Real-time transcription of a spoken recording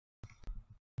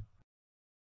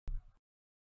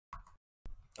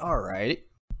Alright.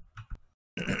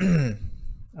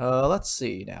 Let's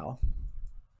see now.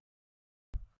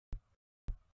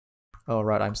 Oh,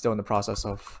 right, I'm still in the process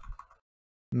of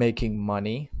making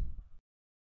money.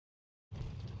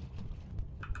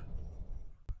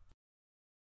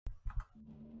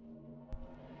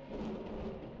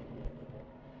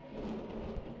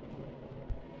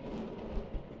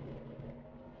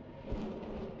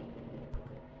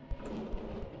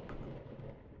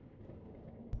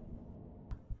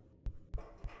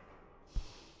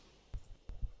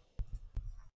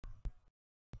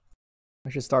 I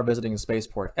should start visiting the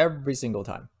spaceport every single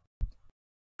time.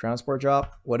 Transport job?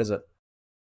 What is it?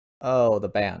 Oh, the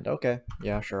band. Okay.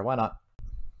 Yeah, sure. Why not?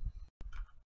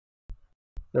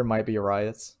 There might be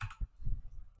riots.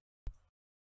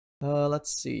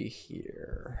 Let's see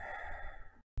here.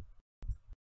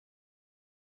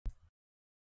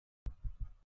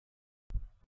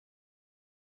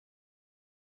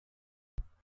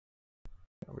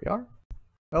 There we are.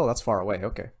 Oh, that's far away.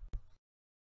 Okay.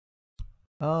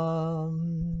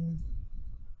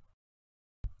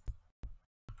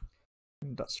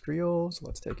 Industrial. So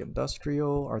let's take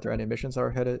industrial. Are there any missions that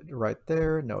are headed right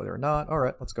there? No, they're not. All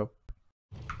right, let's go.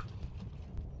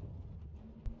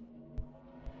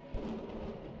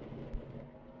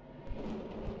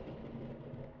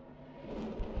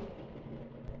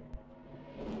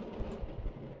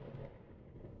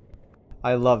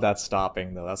 I love that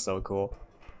stopping though. That's so cool.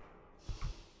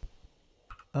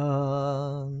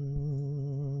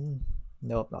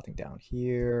 Nope, nothing down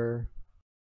here.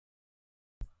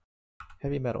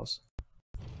 Heavy metals.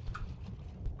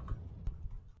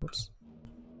 Oops.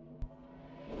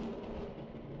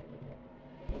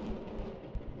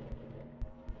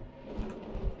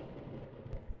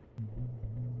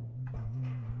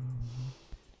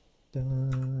 Da,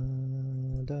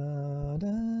 da,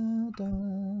 da, da.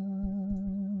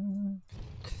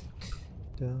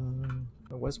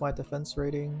 What's my defense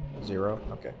rating? 0.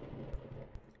 Okay.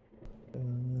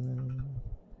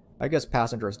 I guess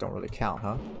passengers don't really count,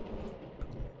 huh?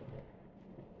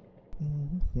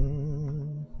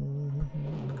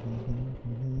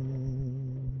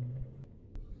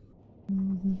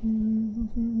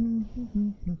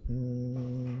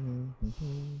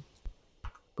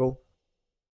 Go.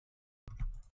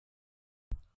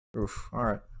 Oof. All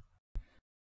right.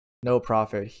 No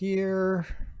profit here.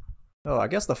 Oh, I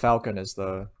guess the Falcon is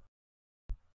the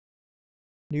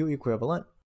new equivalent.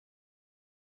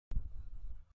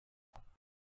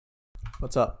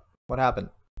 What's up? What happened?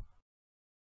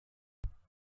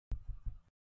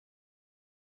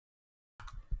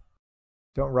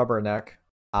 Don't rubberneck.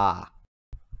 Ah.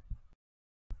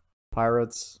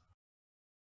 Pirates.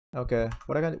 Okay.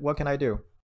 What can I do?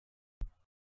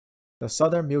 The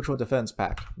Southern Mutual Defense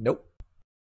Pact. Nope.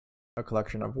 A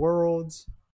collection of worlds.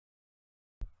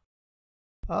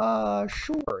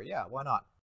 Sure. Yeah, why not?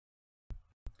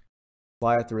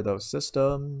 Fly through those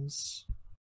systems.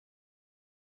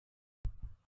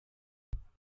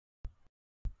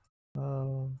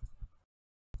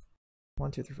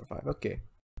 1, 2, 3, 4, 5. Okay.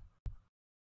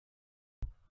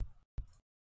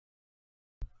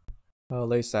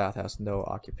 Laysath has no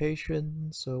occupation,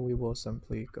 so we will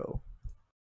simply go.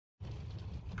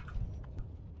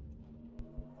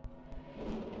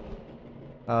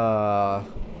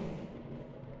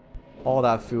 All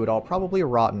that food, all probably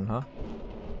rotten, huh?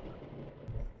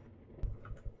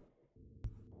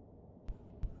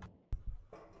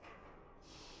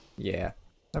 Yeah.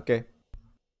 Okay.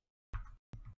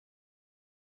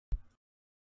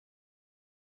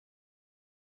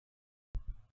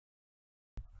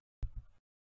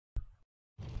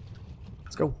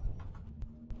 Let's go.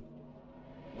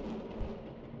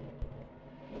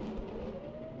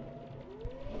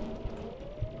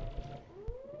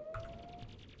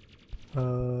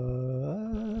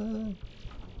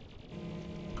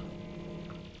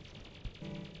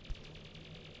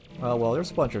 Well,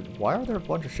 there's a bunch of... Why are there a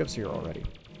bunch of ships here already?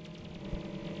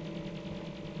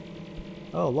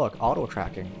 Oh, look, auto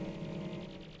tracking.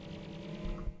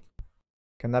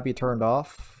 Can that be turned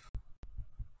off?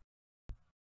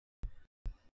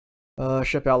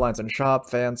 Ship outlines and shop,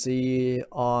 fancy,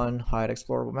 on, hide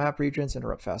explorable map regions,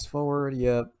 interrupt fast forward,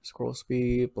 yep, scroll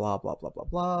speed, blah blah blah blah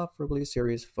blah, frugally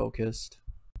series focused.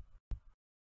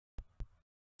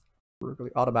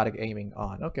 Frugally automatic aiming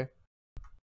on, okay.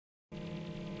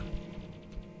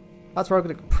 That's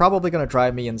probably gonna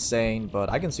drive me insane, but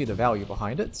I can see the value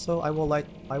behind it, so I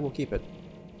will keep it.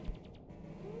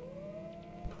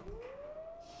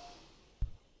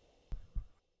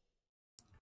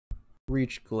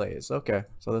 Reach glaze. Okay,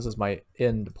 so this is my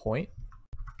end point.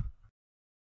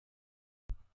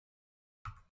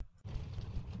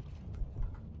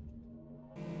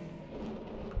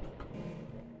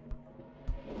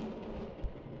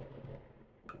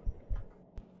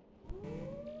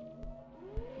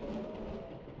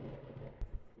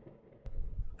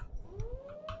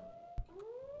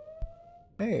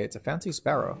 Hey, it's a fancy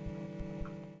sparrow.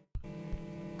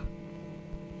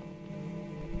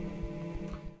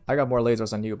 I got more lasers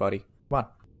than you, buddy. Come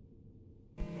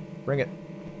on. Bring it.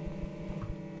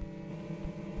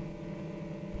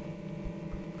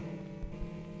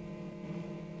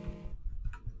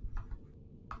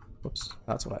 Whoops,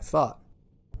 that's what I thought.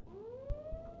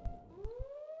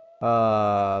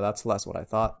 That's less what I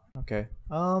thought. Okay.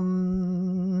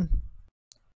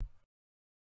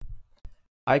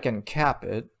 I can cap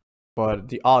it, but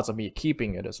the odds of me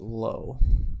keeping it is low.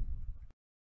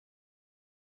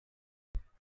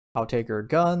 I'll take your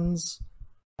guns.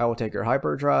 I will take your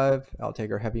hyperdrive. I'll take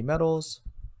your heavy metals.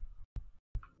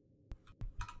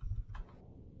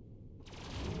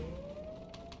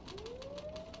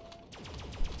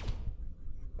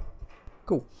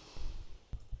 Cool.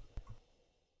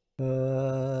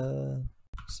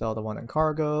 Sell the one in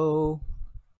cargo.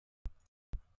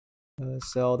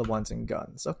 Sell the ones in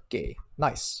guns. Okay,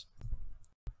 nice.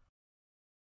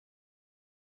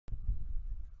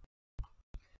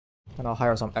 And I'll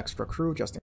hire some extra crew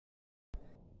just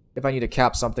if I need to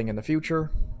cap something in the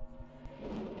future.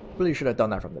 Really should have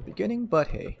done that from the beginning, but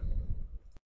hey.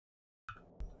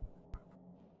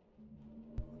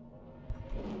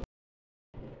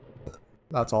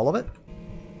 That's all of it.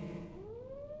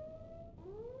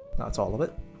 That's all of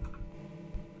it.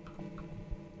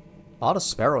 A lot of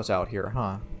sparrows out here,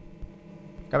 huh?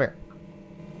 Come here.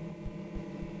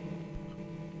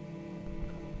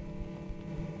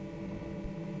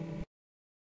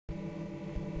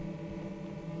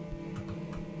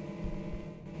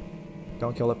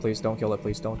 Don't kill it, please. Don't kill it,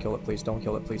 please. Don't kill it, please. Don't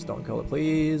kill it, please. Don't kill it,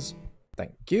 please.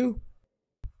 Thank you.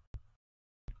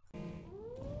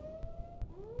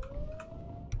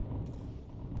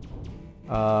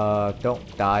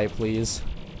 Don't die, please.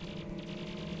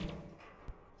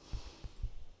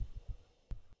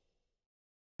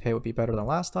 Pay would be better than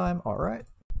last time. Alright.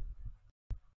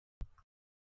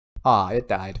 Ah, it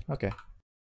died. Okay.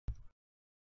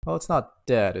 Well, it's not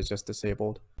dead, it's just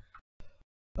disabled.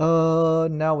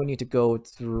 Now we need to go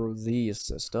through these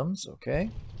systems, okay.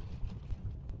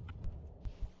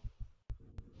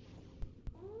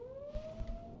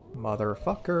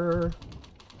 Motherfucker.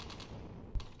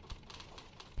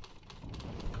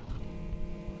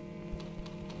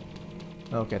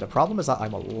 Okay, the problem is that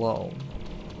I'm alone.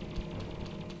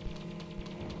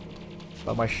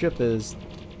 But my ship is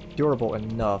durable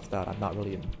enough that I'm not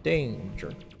really in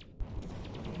danger.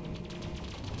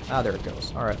 Ah, there it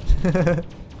goes. Alright.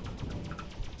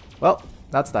 Well,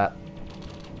 that's that.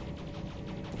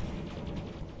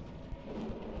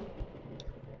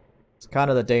 It's kind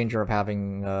of the danger of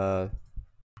having a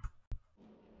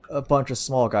bunch of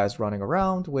small guys running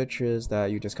around, which is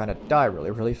that you just kind of die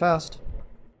really, really fast.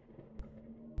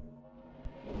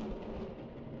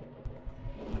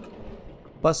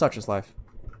 But such is life.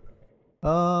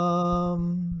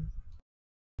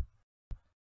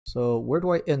 So where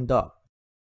do I end up?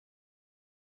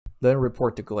 Then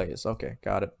report to Glaze. Okay,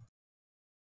 got it.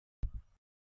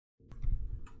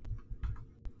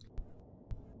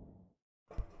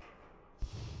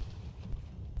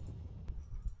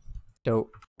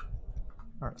 Dope.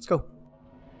 Alright, let's go.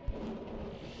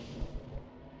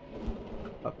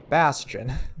 A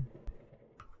bastion.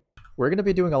 We're gonna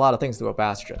be doing a lot of things to a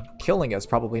bastion. Killing is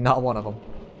probably not one of them.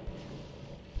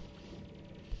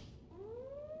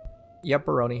 Yep,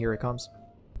 Baroni, here it comes.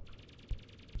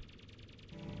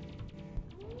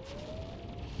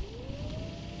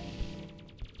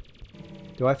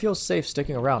 Do I feel safe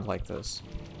sticking around like this?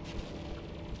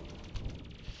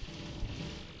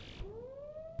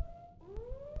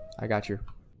 I got you.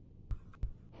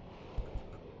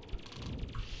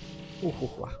 Ooh, ooh,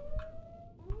 ooh.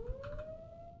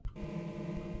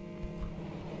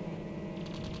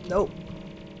 Nope.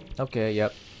 Okay,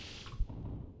 yep.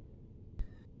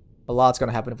 A lot's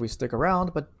gonna happen if we stick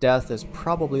around, but death is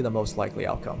probably the most likely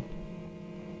outcome.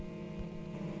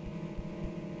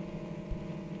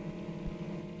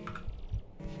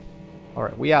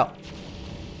 Alright, we out.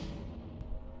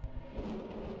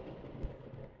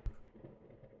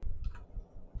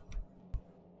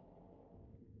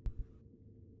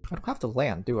 I don't have to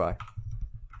land, do I?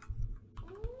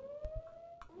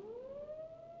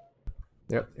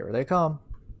 Yep, here they come.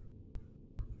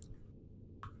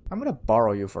 I'm gonna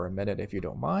borrow you for a minute if you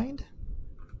don't mind.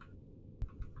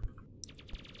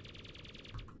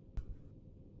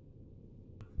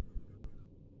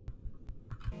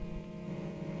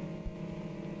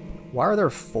 Why are there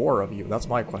 4 of you? That's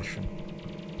my question.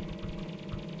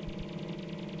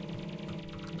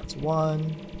 That's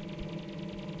 1.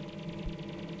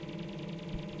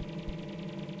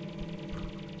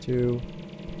 2.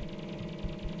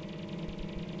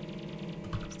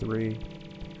 3.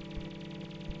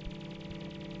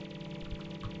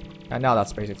 And now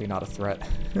that's basically not a threat.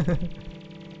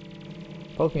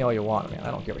 Poke me all you want, man.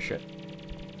 I don't give a shit.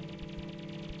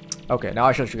 Okay, now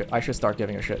I should start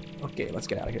giving a shit. Okay, let's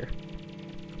get out of here.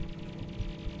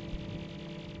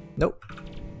 Nope.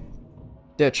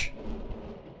 Ditch.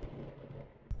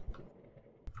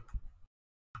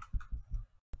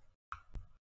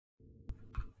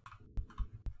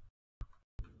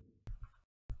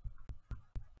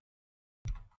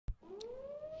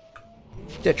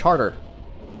 Ditch harder.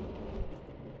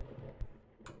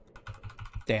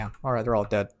 Damn. Alright, they're all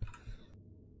dead.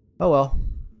 Oh well.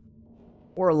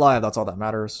 We're alive, that's all that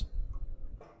matters.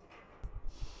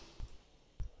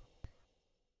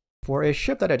 For a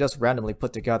ship that I just randomly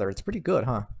put together, it's pretty good,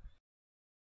 huh?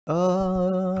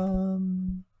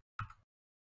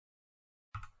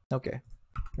 Okay.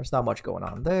 There's not much going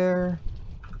on there.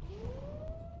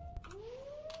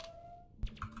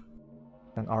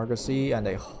 An Argosy and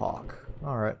a Hawk.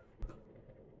 Alright.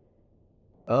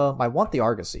 I want the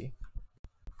Argosy.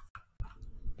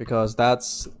 Because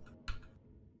that's...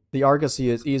 The Argosy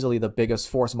is easily the biggest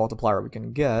force multiplier we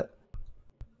can get.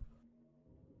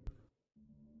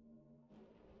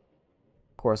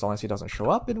 Of course, unless he doesn't show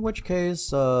up, in which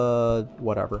case,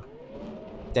 whatever.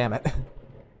 Damn it.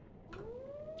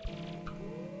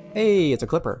 Hey, it's a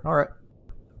Clipper. Alright.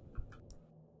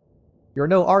 You're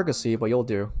no Argosy, but you'll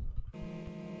do.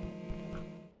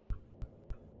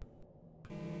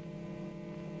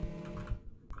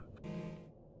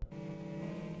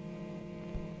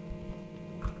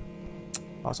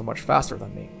 Also much faster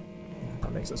than me.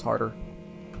 That makes this harder.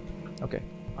 Okay,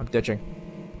 I'm ditching.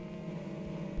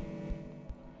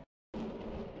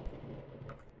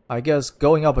 I guess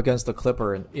going up against the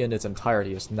Clipper in its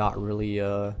entirety is not really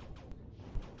in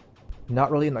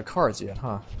the cards yet,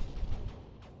 huh?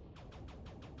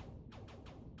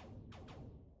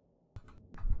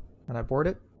 Can I board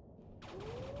it?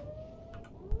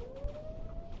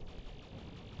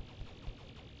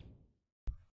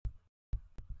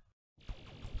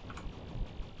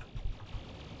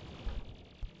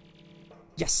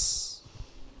 Yes!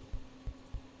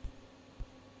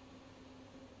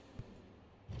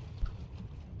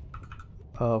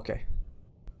 Okay.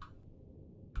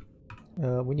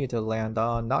 We need to land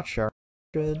on not Sharon.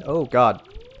 Oh god.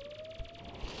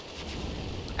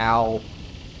 Ow.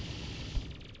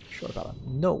 Short out of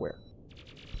nowhere.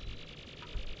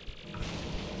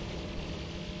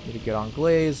 Need to get on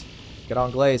Glaze. Get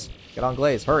on Glaze. Get on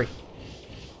Glaze. Hurry.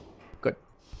 Good.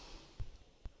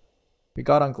 We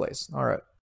got on Glaze. Alright.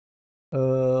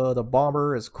 The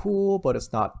bomber is cool, but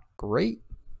it's not great.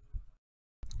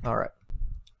 Alright.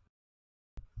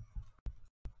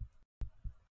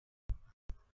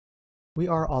 We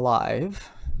are alive.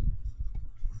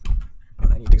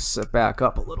 And I need to sit back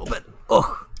up a little bit.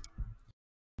 Ugh.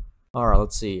 Alright,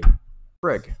 let's see.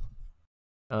 Brig.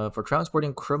 For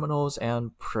transporting criminals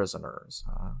and prisoners.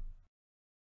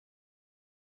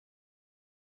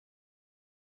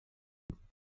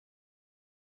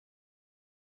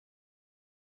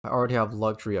 I already have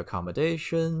luxury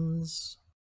accommodations.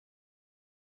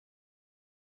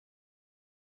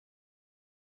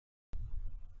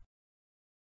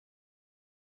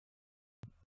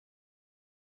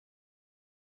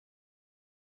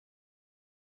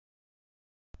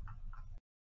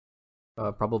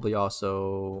 Probably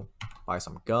also buy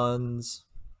some guns.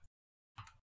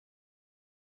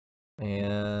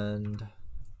 And...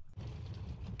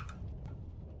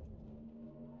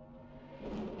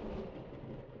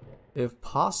 if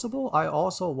possible, I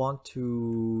also want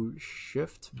to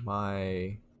shift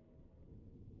my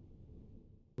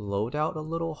loadout a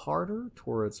little harder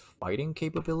towards fighting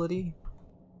capability.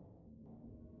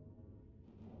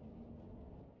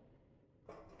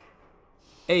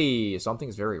 Hey,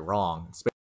 something's very wrong.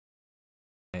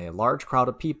 A large crowd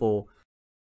of people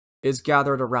is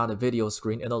gathered around a video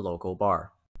screen in a local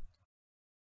bar.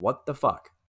 What the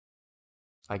fuck?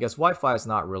 I guess Wi-Fi is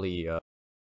not really,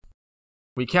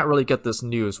 we can't really get this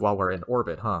news while we're in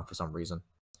orbit, huh, for some reason.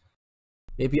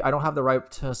 Maybe I don't have the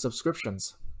right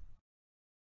subscriptions.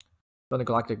 The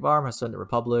Galactic Bar has sent the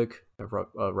Republic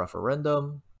a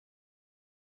referendum.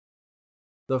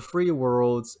 The Free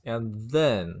Worlds, and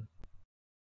then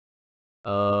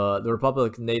the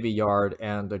Republic Navy Yard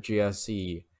and the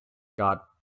GSC got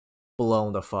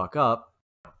blown the fuck up.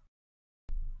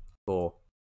 Cool.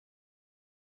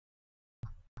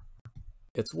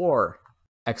 It's war!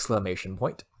 Exclamation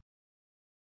point.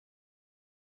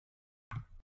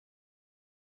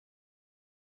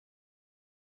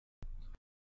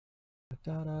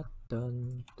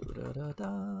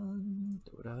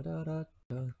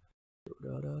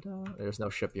 There's no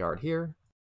shipyard here.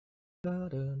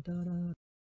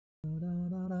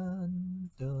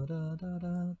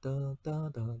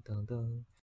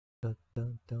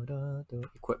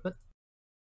 Equipment.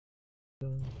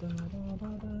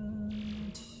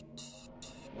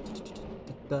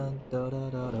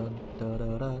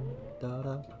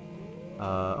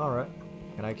 Alright.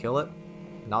 Can I kill it?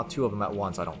 Not two of them at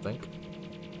once, I don't think.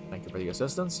 Thank you for the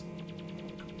assistance.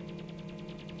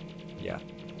 Yeah.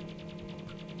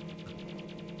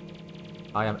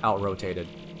 I am out-rotated.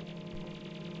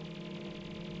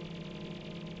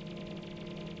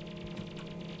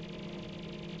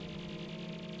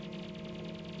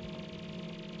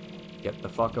 Get the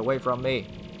fuck away from me.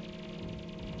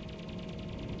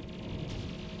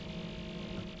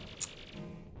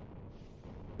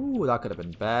 Ooh, that could have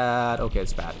been bad. Okay,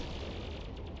 it's bad.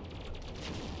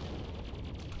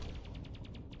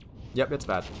 Yep, it's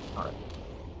bad. Alright.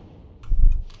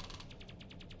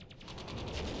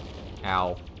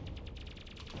 Ow.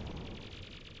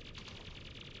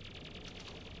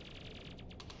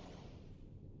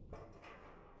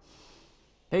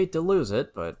 Hate to lose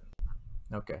it, but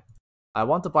okay. I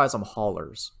want to buy some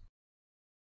haulers.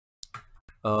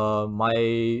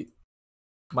 My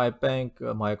bank,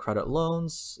 my credit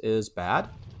loans is bad.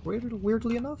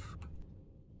 Weirdly enough.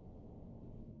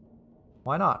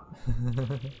 Why not?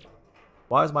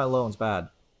 Why is my loans bad?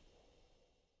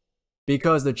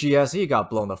 Because the GSE got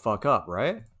blown the fuck up,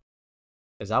 right?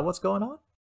 Is that what's going on?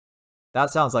 That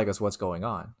sounds like it's what's going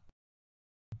on.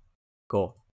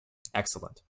 Cool.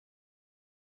 Excellent.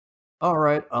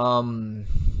 Alright,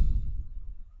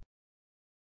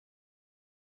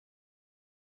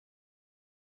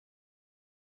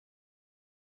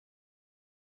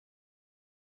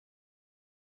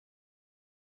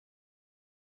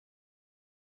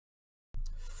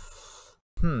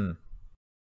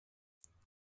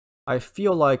 I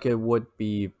feel like it would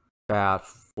be bad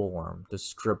form to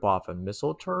strip off a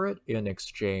missile turret in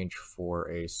exchange for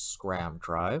a scram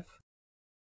drive.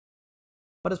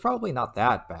 But it's probably not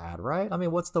that bad, right? I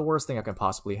mean, what's the worst thing that can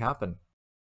possibly happen?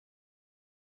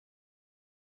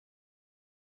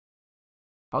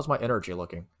 How's my energy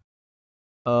looking?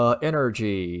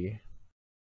 Energy.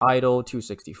 Idle,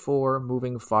 264.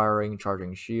 Moving, firing,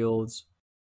 charging shields.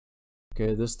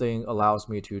 Okay, this thing allows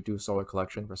me to do solar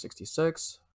collection for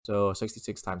 66. So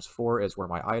 66 times 4 is where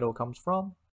my idle comes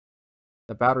from.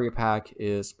 The battery pack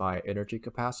is my energy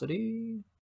capacity.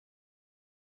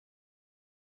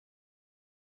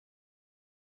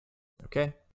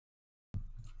 Okay.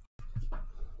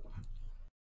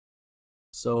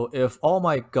 So if all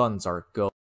my guns are go,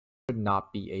 I should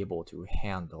not be able to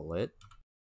handle it.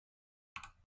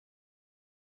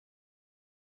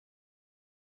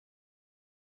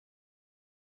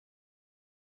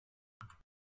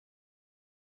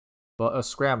 But a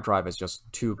scram drive is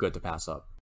just too good to pass up.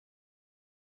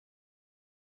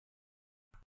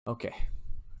 Okay.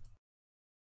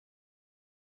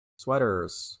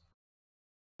 Sweaters.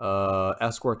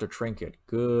 Escort to trinket.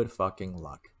 Good fucking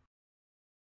luck.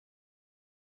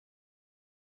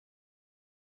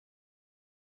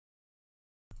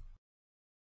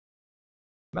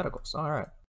 Medicals, alright.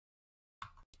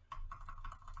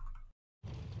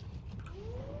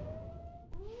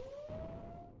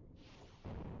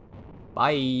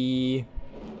 Bye!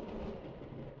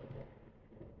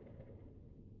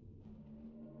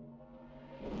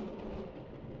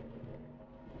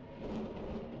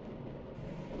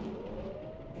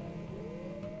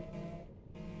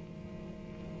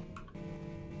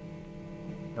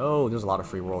 Oh, there's a lot of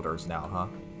free worlders now, huh?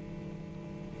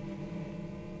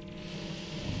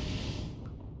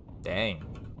 Dang.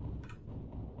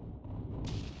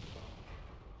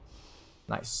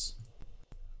 Nice.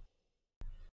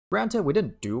 Granted, we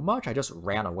didn't do much, I just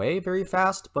ran away very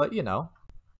fast, but you know.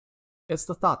 It's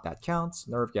the thought that counts.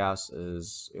 Nerve gas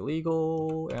is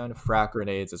illegal, and frag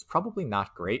grenades is probably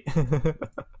not great.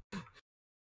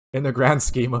 In the grand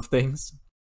scheme of things.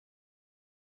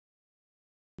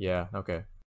 Yeah, okay.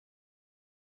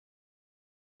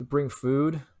 Bring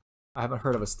food. I haven't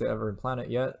heard of a Stavern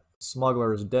planet yet.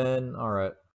 Smuggler's Den,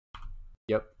 alright.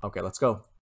 Yep, okay, let's go.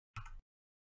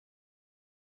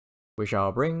 We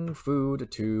shall bring food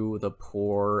to the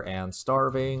poor and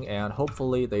starving, and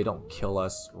hopefully they don't kill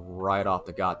us right off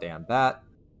the goddamn bat.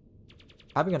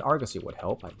 Having an argosy would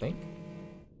help, I think.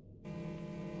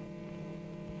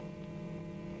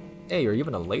 Hey, you're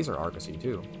even a laser argosy,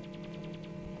 too.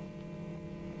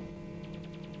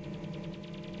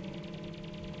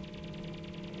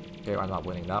 Okay, I'm not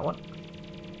winning that one.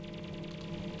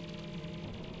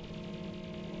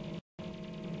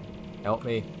 Help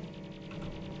me.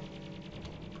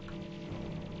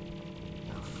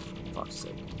 fuck's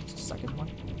sake. There's a second one?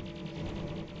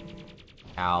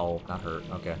 Ow, not hurt.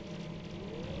 Okay.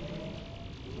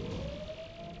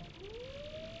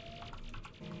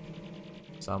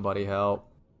 Somebody help.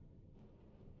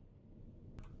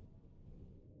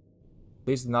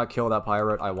 Please do not kill that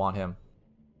pirate. I want him.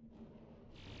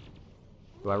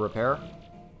 Do I repair?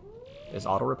 Is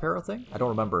auto repair a thing? I don't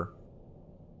remember.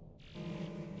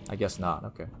 I guess not.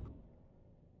 Okay.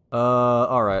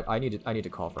 Alright. I need to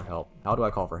call for help. How do I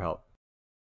call for help?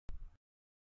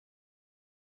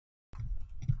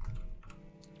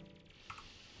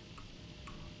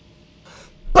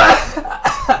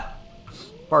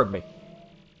 Pardon me.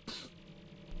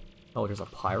 Oh, there's a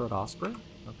pirate osprey?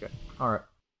 Okay. Alright.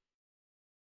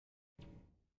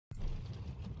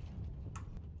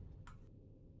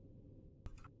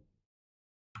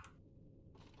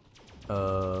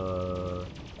 Right.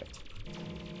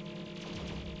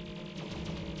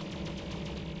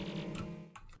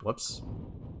 Whoops.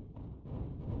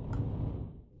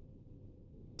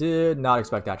 Did not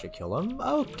expect that to kill him.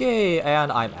 Okay,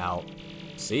 and I'm out.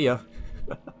 See ya.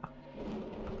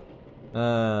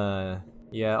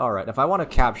 Yeah, alright. If I want to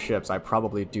cap ships, I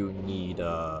probably do need,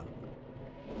 Alright,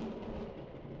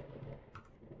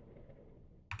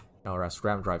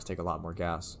 scram drives take a lot more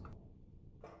gas.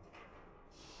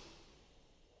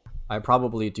 I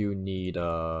probably do need,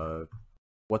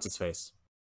 what's its face?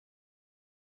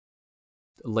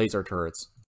 Laser turrets.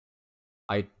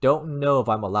 I don't know if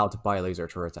I'm allowed to buy laser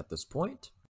turrets at this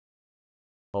point.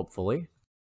 Hopefully.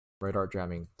 Radar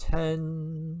jamming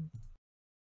 10.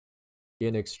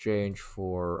 In exchange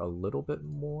for a little bit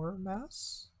more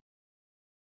mass?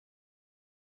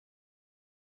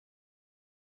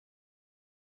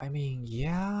 I mean,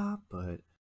 yeah, but...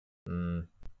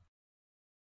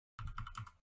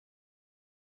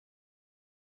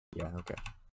 Yeah, okay.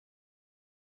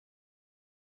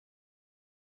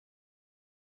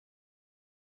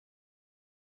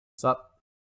 What's up?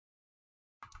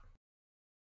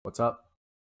 What's up?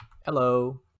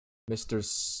 Hello, Mr.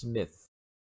 Smith.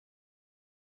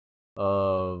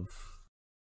 Of...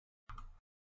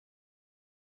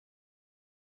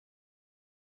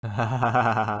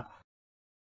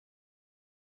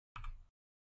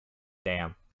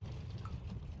 Damn.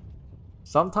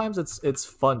 Sometimes it's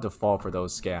fun to fall for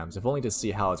those scams, if only to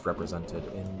see how it's represented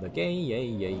in the game. Yay,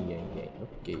 yay, yay, yay.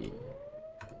 Okay.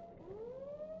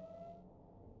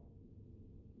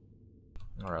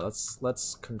 Alright,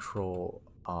 let's control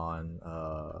on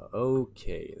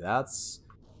okay, that's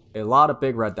a lot of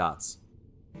big red dots.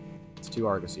 It's 2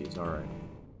 argosies, alright.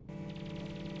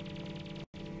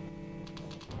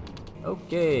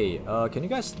 Okay, can you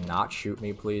guys not shoot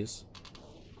me, please?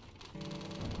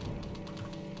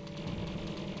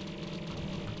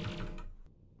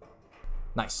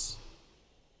 Nice.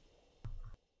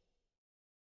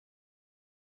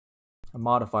 A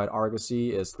modified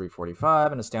argosy is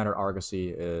 345, and a standard argosy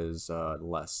is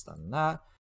less than that.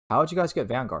 How'd you guys get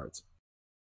vanguards?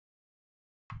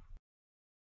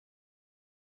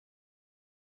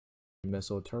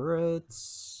 Missile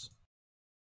turrets.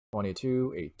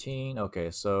 22, 18. Okay,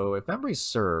 so if memory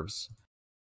serves,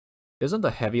 isn't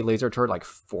the heavy laser turret like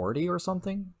 40 or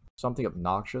something? Something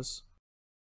obnoxious?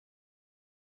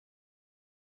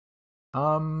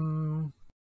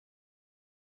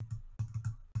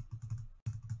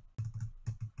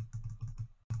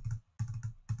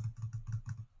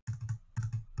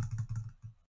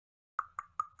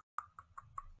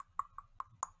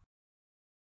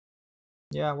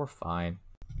 Yeah, we're fine.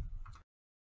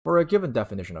 For a given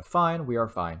definition of fine, we are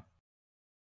fine.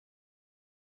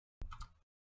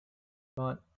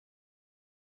 But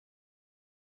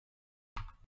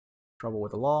trouble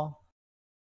with the law.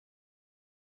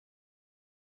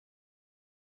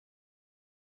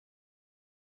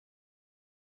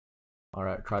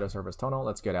 Alright, try to service tonal.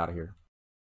 Let's get out of here.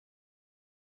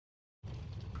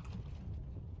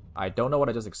 I don't know what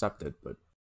I just accepted, but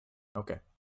okay.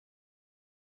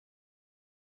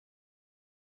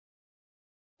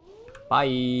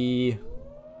 Bye!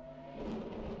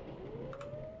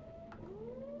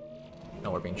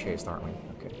 No, we're being chased, aren't we?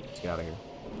 Okay, let's get out of here.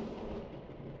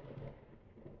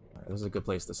 Alright, this is a good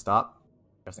place to stop,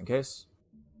 just in case.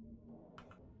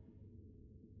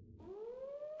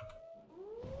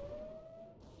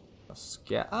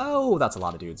 Oh, that's a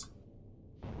lot of dudes.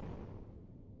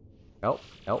 Help,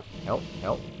 help, help,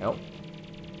 help, help.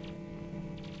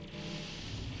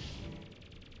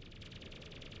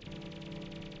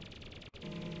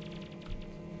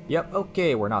 Yep,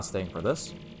 okay, we're not staying for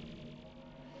this.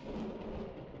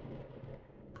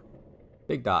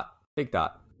 Big dot, big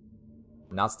dot.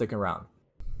 Not sticking around.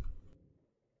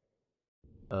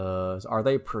 Are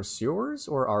they pursuers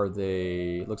or are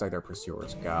they... Looks like they're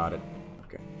pursuers. Got it.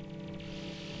 Okay.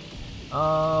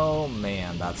 Oh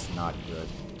man, that's not good.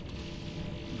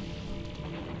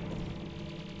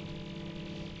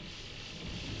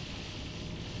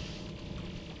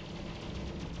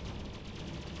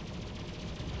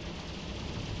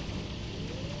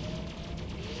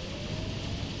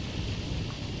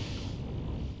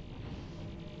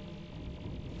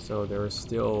 So there's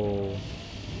still...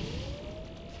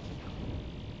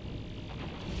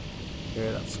 Okay,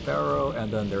 that's Sparrow,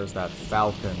 and then there's that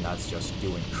Falcon that's just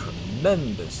doing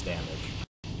tremendous damage.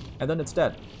 And then it's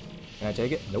dead. Can I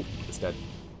take it? Nope, it's dead.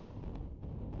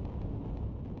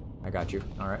 I got you.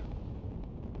 Alright.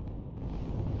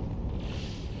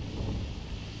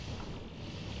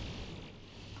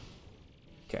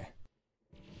 Okay.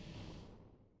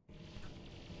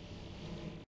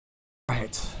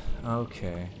 Right.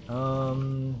 Okay.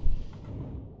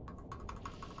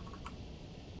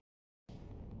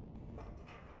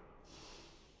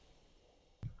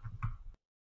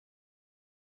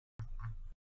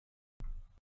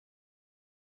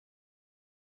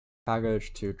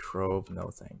 Package to Trove,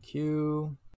 no thank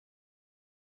you.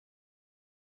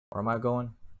 Where am I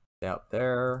going? Stay out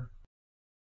there.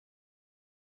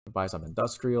 Buy some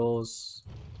industrials.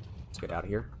 Let's get out of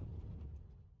here.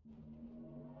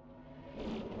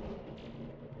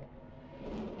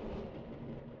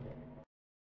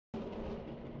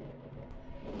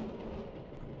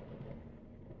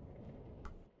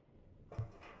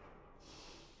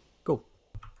 Cool.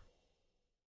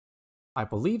 I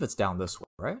believe it's down this way,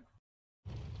 right?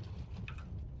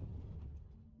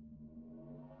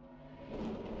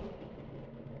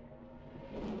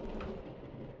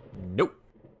 Nope,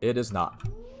 it is not.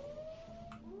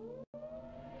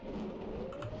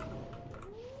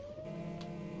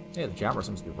 Yeah, the jammer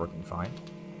seems to be working fine.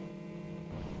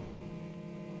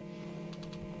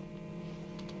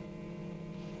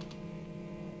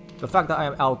 The fact that I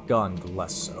am outgunned,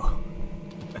 less so.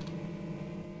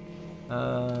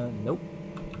 Nope.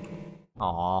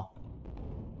 Aww.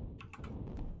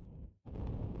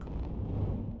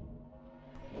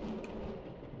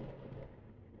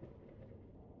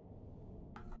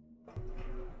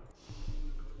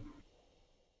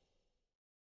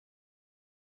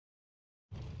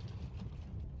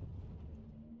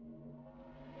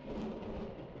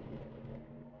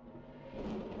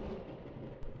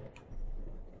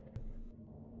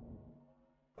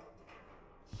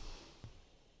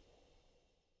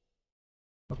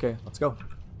 Okay, let's go.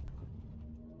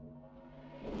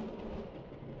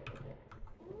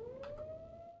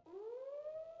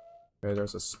 Okay,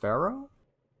 there's a sparrow.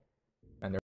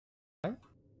 And there's...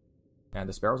 And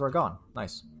the sparrows are gone.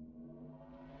 Nice.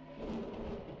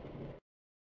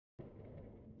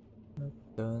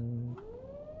 Dun.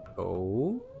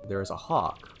 Oh, there's a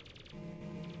hawk.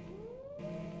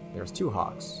 There's two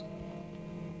hawks.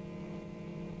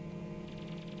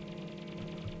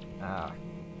 Ah.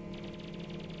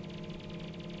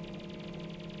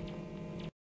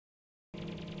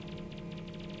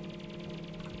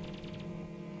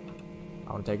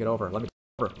 I want to take it over. Let me take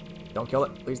it over. Don't kill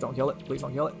it. Please don't kill it. Please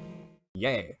don't kill it.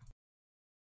 Yay.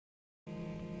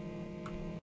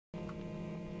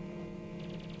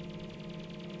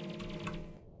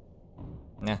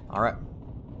 Yeah, alright.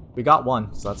 We got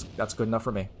one, so that's good enough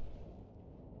for me.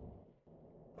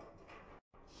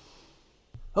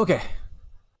 Okay.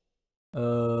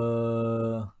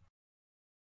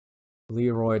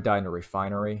 Leroy died in a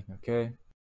refinery. Okay.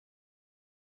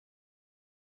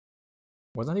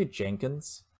 Wasn't he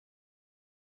Jenkins?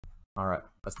 Alright,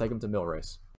 let's take him to mill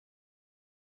race.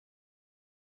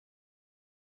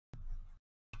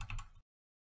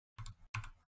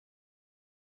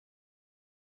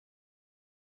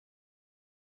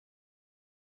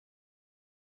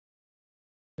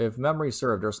 If memory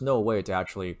served, there's no way to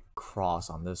actually cross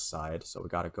on this side, so we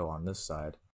gotta go on this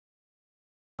side.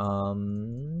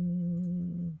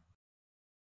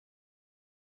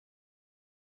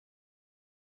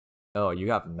 Oh,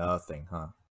 you have nothing, huh?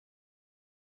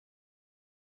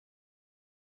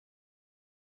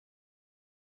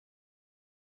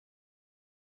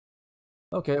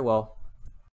 Okay, well.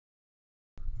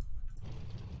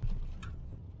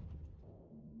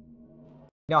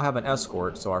 Now have an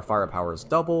escort, so our firepower is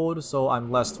doubled, so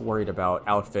I'm less worried about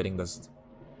outfitting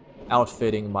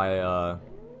my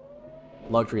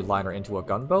luxury liner into a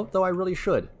gunboat, though I really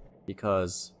should,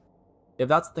 because if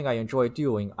that's the thing I enjoy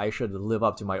doing, I should live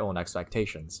up to my own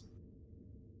expectations.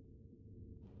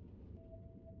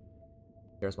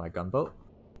 There's my gunboat.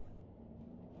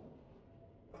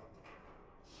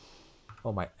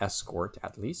 Oh, my escort,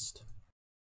 at least.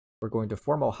 We're going to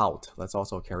form a halt. Let's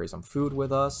also carry some food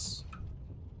with us.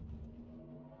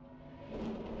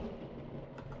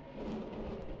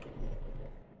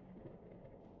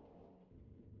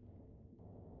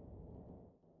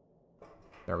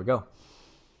 There we go.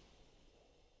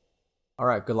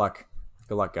 Alright, good luck.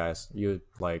 Good luck, guys. You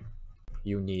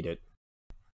need it.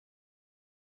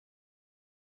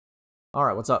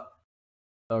 Alright, what's up?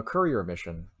 A courier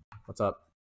mission. What's up?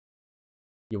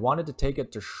 You wanted to take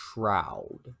it to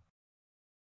Shroud.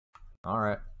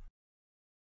 Alright.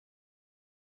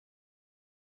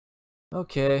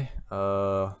 Okay,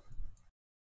 I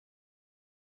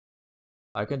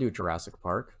can do Jurassic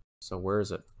Park. So where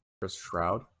is it? Where's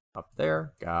Shroud? Up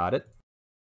there. Got it.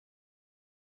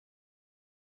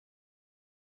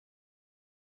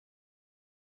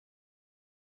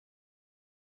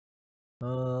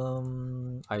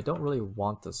 I don't really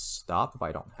want to stop if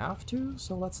I don't have to,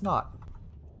 so let's not.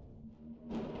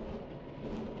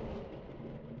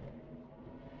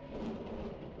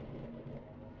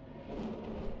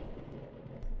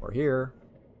 We're here.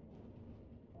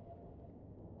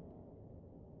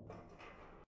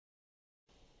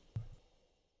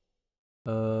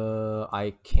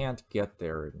 I can't get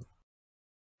there.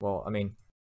 Well, I mean,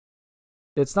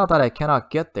 it's not that I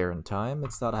cannot get there in time,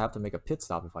 it's that I have to make a pit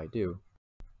stop if I do.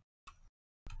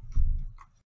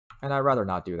 And I'd rather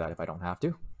not do that if I don't have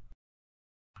to.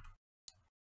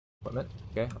 Equipment.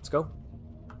 Okay, let's go.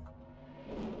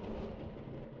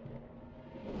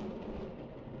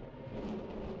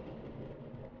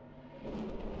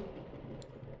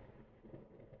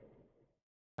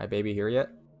 Hi, baby, here yet?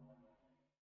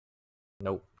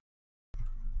 Nope.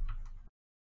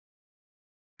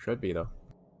 Should be, though.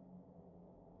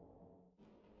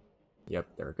 Yep,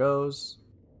 there it goes.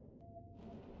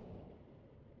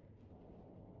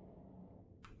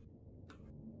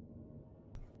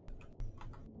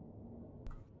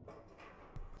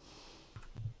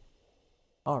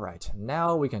 Alright,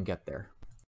 now we can get there.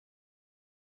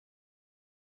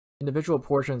 Individual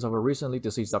portions of a recently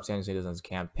deceased upstanding citizen's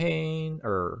campaign,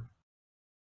 or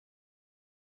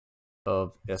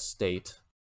of estate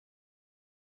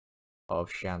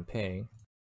of Champagne.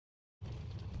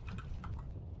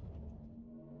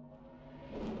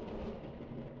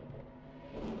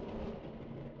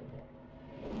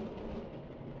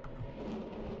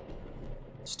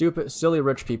 Stupid, silly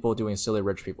rich people doing silly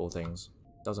rich people things.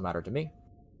 Doesn't matter to me.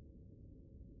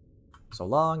 So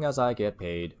long as I get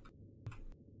paid.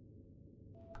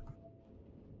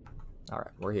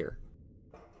 Alright, we're here.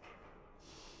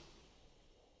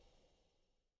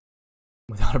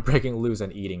 Without breaking loose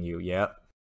and eating you, yep.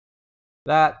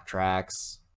 That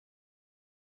tracks.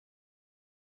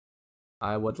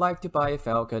 I would like to buy a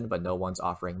Falcon, but no one's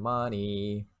offering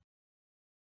money.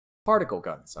 Particle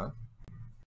guns, huh?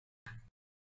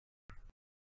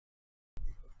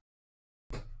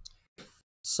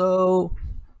 So,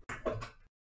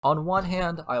 on one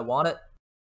hand, I want it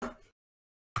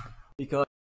because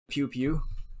pew pew.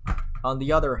 On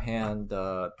the other hand,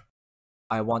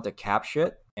 I want to cap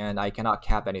shit, and I cannot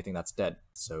cap anything that's dead,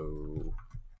 so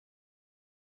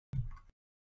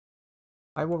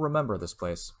I will remember this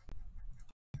place.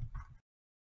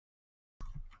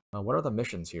 What are the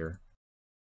missions here?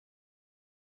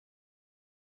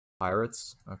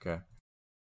 Pirates? Okay.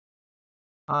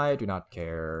 I do not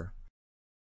care.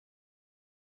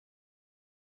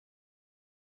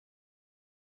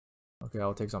 Okay,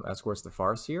 I'll take some escorts to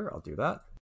Farce here. I'll do that.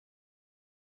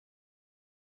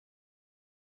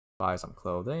 Buy some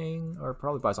clothing, or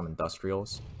probably buy some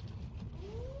industrials.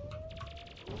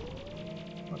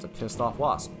 That's a pissed off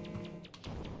wasp.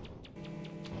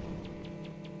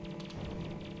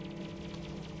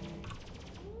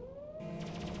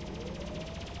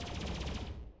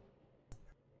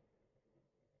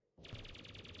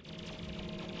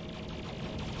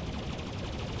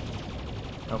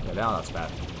 Okay, now that's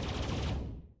bad.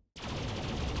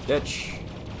 Ditch!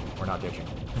 We're not ditching.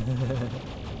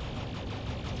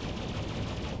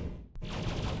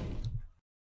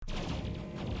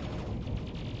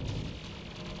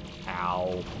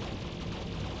 Ow.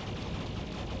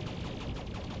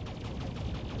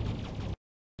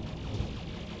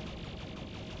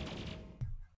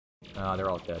 They're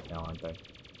all dead now, aren't they?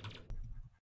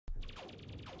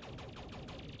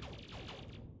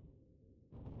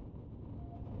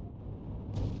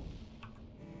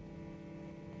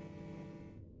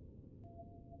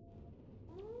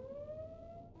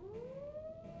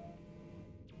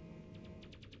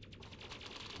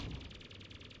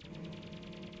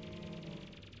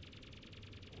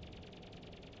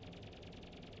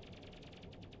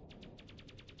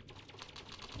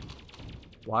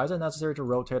 Why is it necessary to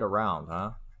rotate around,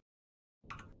 huh?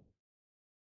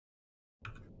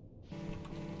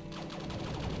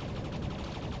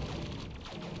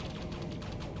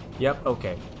 Yep,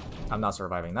 okay. I'm not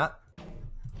surviving that.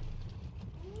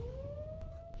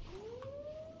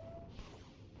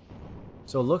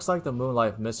 So it looks like the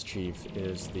Moonlight Mischief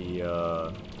is the,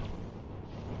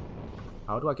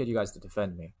 How do I get you guys to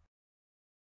defend me?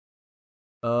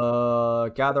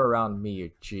 Gather around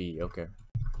me, G, okay.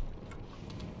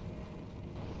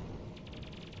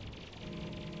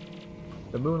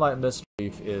 The Moonlight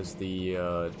Mischief is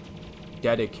the,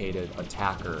 dedicated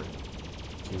attacker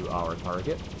to our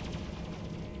target.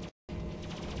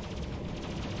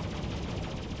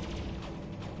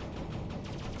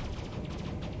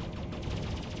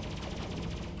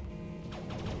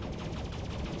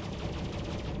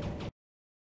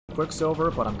 Quicksilver,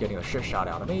 but I'm getting a shit shot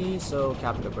out of me, so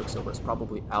Captain of Quicksilver is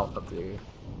probably out of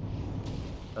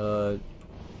the...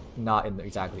 not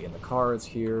exactly in the cards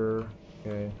here.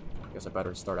 Okay, guess I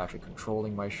better start actually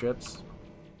controlling my ships.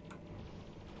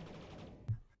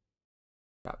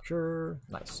 Capture.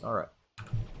 Nice, alright.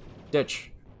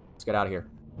 Ditch. Let's get out of here.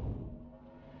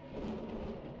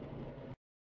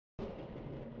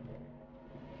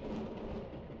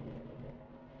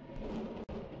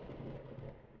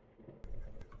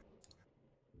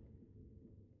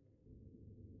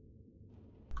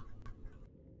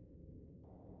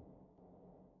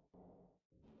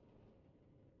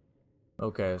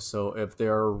 Okay, so if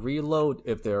they're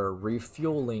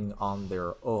refueling on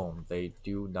their own, they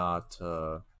do not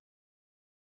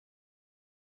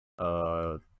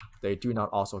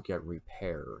also get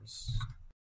repairs.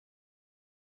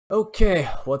 Okay,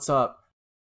 what's up?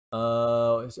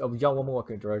 A young woman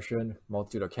walking direction,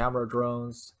 multitude of camera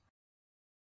drones.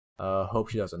 Hope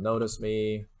she doesn't notice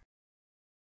me.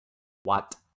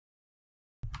 What?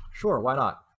 Sure, why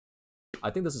not?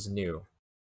 I think this is new.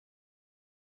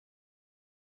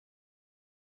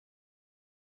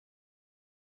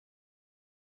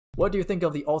 What do you think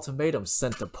of the ultimatum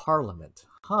sent to Parliament?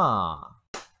 Huh.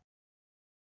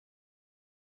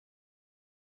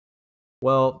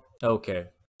 Well, okay.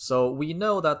 So we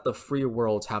know that the free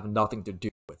worlds have nothing to do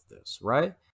with this,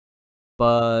 right?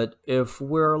 But if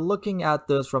we're looking at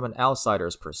this from an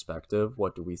outsider's perspective,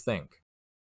 what do we think?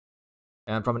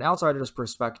 And from an outsider's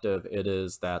perspective, it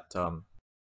is that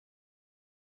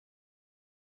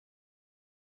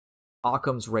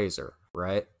Occam's razor,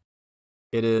 right?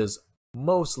 It is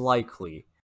most likely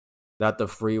that the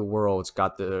free worlds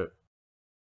got the...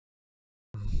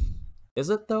 Is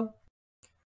it though?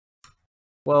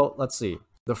 Well, let's see.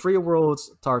 The free worlds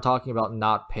are talking about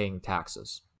not paying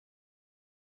taxes.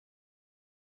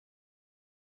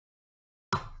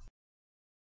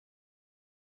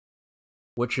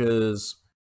 Which is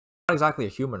not exactly a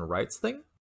human rights thing.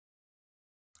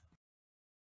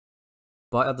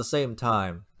 But at the same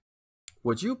time,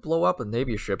 would you blow up a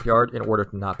Navy shipyard in order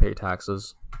to not pay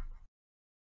taxes?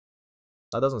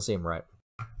 That doesn't seem right.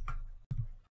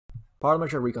 Parliament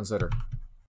should reconsider.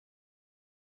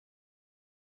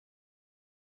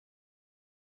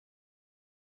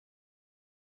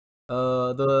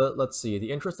 Let's see.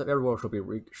 The interest of everyone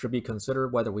should be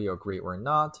considered whether we agree or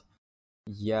not.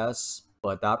 Yes,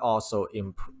 but that also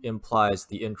implies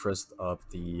the interest of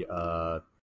the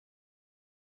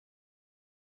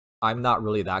I'm not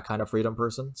really that kind of freedom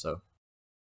person, so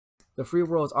the free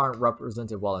worlds aren't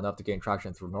represented well enough to gain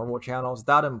traction through normal channels.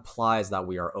 That implies that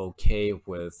we are okay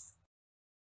with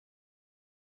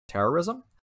terrorism,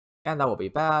 and that will be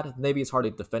bad. Maybe it's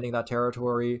hardly defending that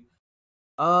territory.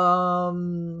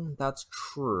 That's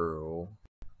true.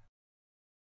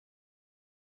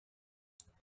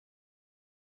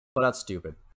 But that's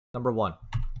stupid. Number one,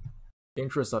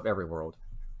 interest of every world.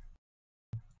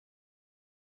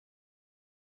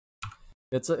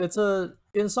 It's a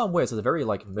in some ways it's a very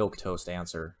like milquetoast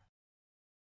answer.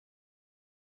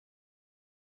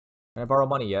 Can I borrow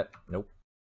money yet? Nope.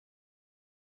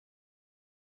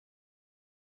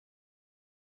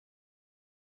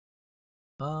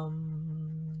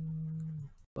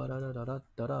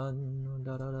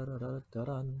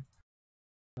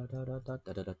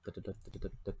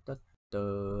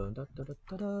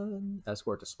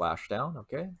 Escort to Splashdown,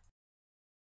 okay.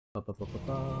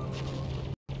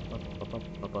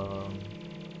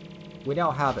 We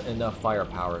now have enough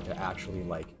firepower to actually,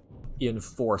 like,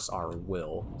 enforce our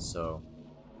will, so...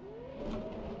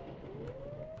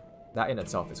 that in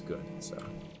itself is good, so...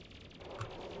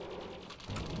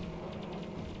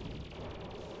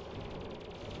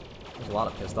 There's a lot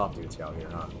of pissed off dudes out here,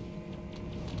 huh?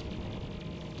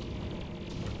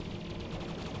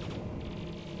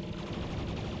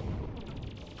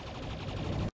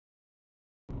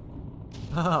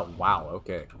 Wow,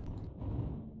 okay.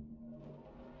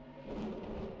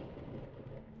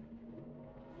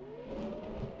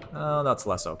 Oh, that's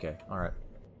less okay. Alright.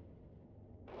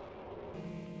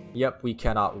 Yep, we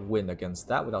cannot win against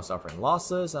that without suffering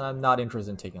losses, and I'm not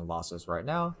interested in taking losses right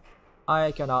now.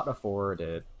 I cannot afford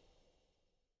it.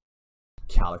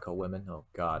 Calico women, oh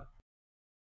god.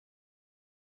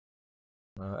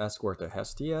 Escort to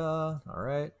Hestia,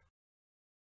 alright.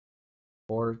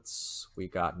 Ports, we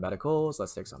got medicals,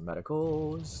 let's take some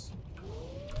medicals.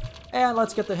 And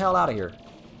let's get the hell out of here.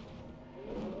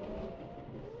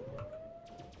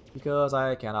 Because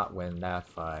I cannot win that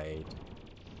fight.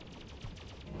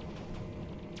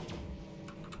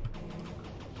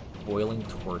 Boiling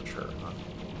torture, huh?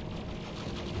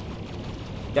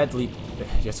 Deadly,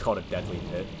 just called it deadly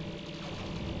pit.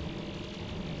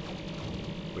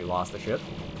 We lost the ship.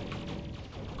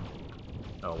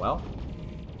 Oh well.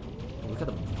 Look at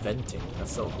them venting,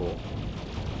 that's so cool.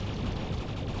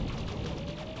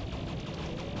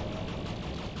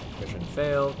 Mission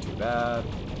failed, too bad.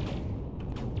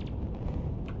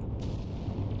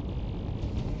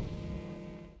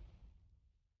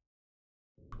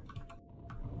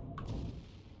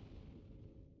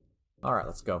 Alright,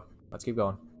 let's go. Let's keep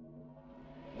going.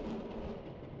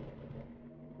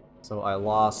 So I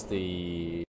lost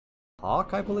the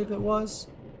hawk, I believe it was.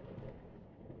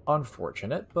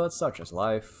 Unfortunate, but such is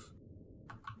life.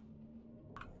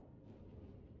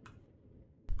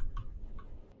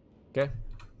 Okay.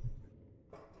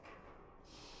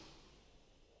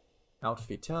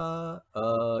 Outfita,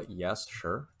 yes,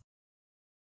 sure.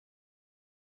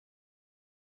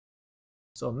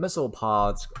 So missile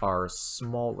pods are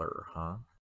smaller, huh?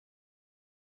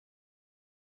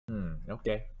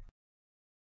 Okay.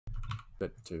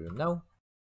 Good to know.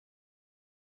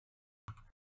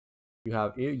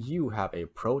 You have a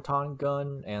proton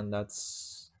gun, and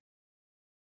that's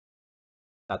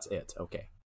it. Okay.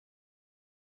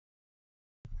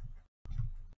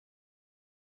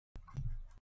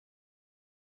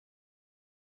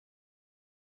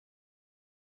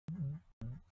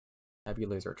 Heavy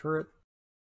laser turret.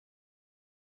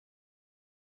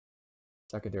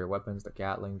 Secondary weapons, the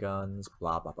Gatling guns,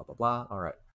 blah blah blah blah blah.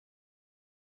 Alright.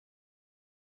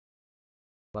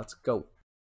 Let's go.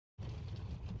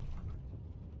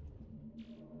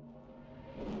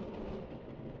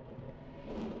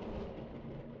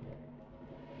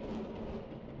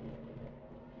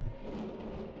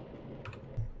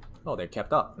 Oh, they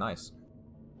kept up. Nice.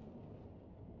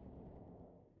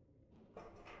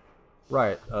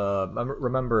 Right.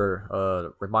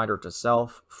 Remember, reminder to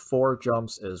self, 4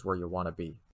 jumps is where you want to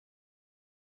be.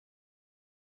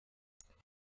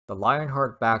 The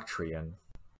Lionheart Bactrian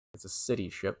is a city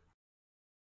ship.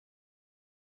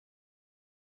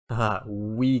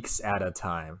 Weeks at a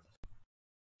time.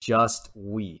 Just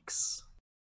weeks.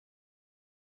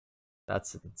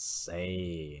 That's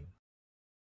insane.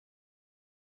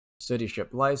 City ship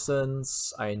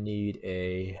license. I need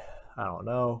a... I don't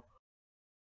know.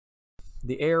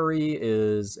 The Airy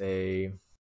is a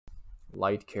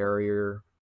light carrier.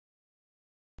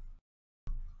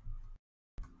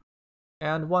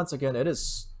 And once again, it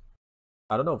is...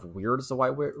 I don't know if weird is the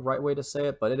right way to say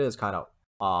it, but it is kind of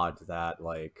odd that,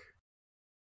 like...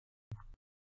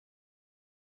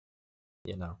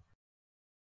 You know...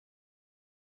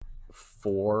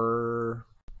 4...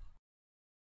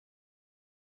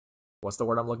 What's the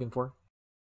word I'm looking for?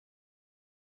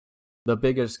 The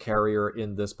biggest carrier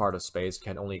in this part of space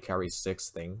can only carry 6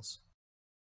 things.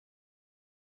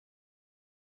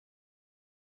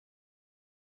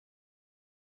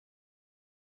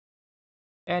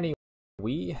 Anyway,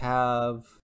 we have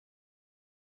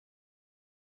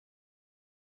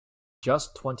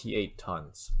just 28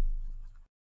 tons.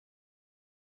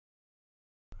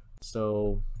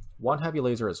 So 1 heavy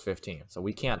laser is 15. So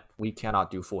we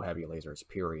cannot do full heavy lasers,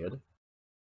 period.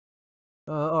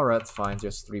 Alright, that's fine,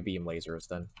 just 3 beam lasers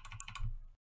then.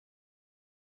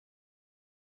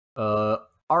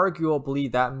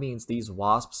 Arguably that means these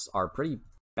wasps are pretty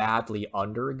badly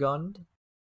undergunned.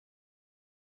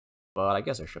 But I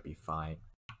guess it should be fine.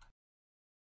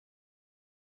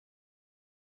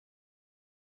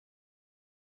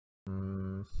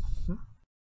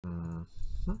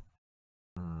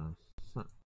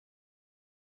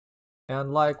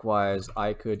 And likewise,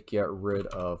 I could get rid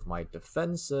of my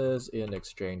defenses in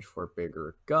exchange for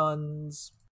bigger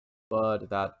guns, but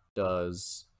that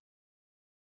does...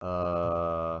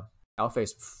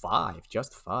 outface 5,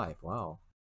 just 5, wow.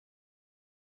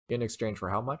 In exchange for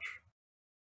how much?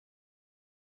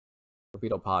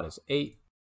 Torpedo pod is 8.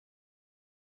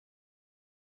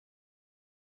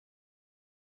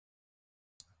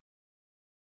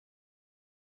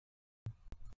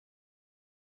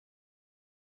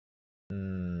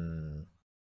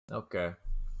 Okay.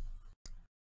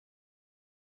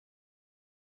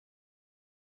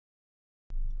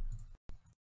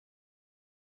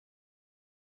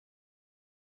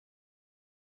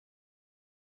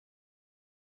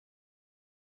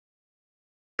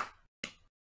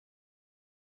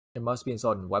 It must be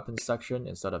installed in weapons section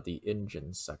instead of the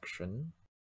engine section.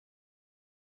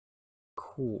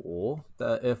 Cool.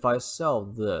 That if I sell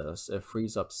this, it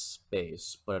frees up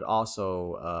space, but it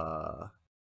also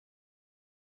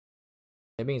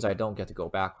it means I don't get to go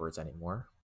backwards anymore.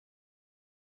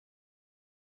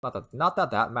 Not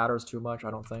that matters too much,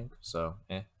 I don't think. So,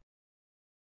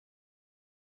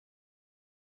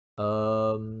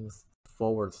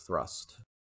 forward thrust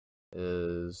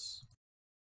is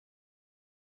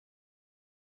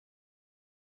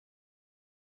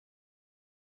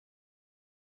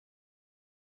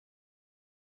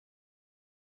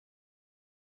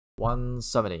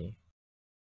 $170.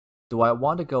 Do I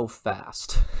want to go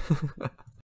fast?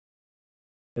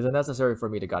 Is it necessary for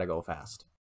me to gotta go fast?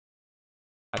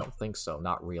 I don't think so,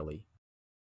 not really.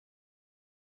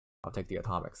 I'll take the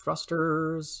atomic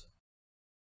thrusters.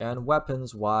 And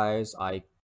weapons-wise, I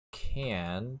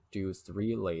can do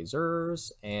 3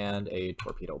 lasers and a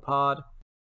torpedo pod.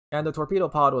 And the torpedo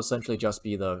pod will essentially just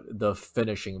be the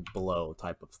finishing blow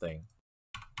type of thing.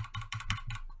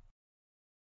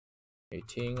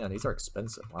 18, and these are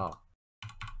expensive, wow.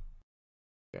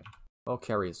 Okay, we'll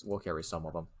carry some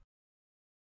of them.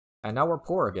 And now we're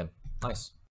poor again,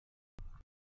 nice.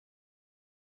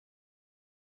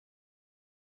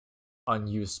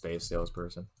 Unused space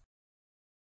salesperson.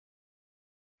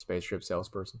 Spaceship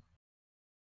salesperson.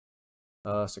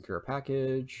 Secure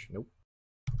package, nope.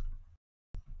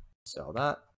 Sell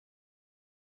that.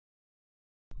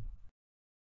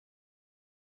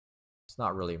 It's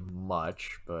not really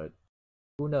much, but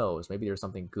who knows? Maybe there's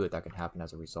something good that can happen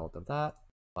as a result of that.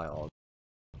 Buy all.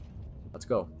 Let's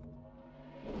go.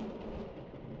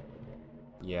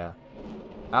 Yeah.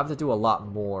 I have to do a lot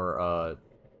more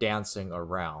dancing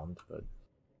around, but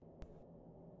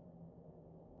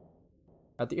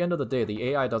at the end of the day, the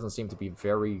AI doesn't seem to be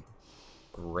very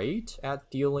great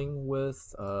at dealing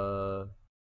with okay.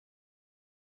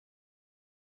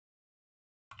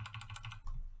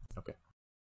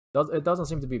 It doesn't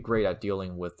seem to be great at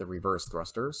dealing with the reverse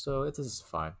thrusters, so it is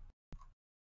fine.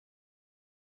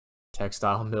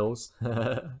 Textile mills.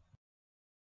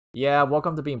 Yeah,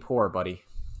 welcome to being poor, buddy.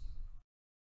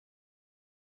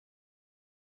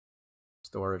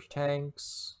 Storage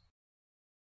tanks.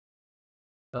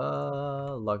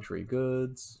 Luxury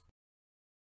goods.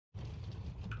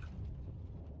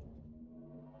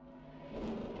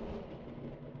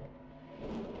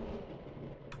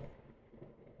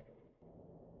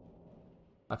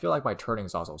 I feel like my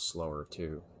turning's also slower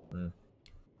too.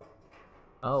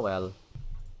 Oh well.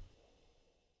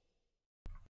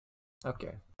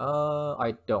 Okay.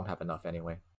 I don't have enough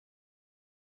anyway.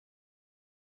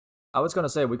 I was gonna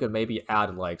say we could maybe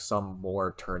add like some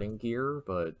more turning gear,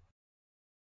 but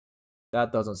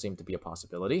that doesn't seem to be a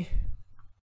possibility.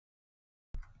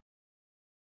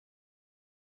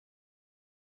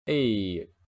 Hey,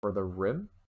 for the rim?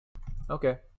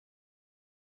 Okay.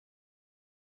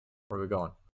 Where are we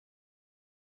going?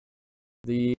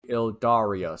 The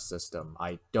Ildaria system.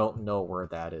 I don't know where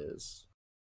that is.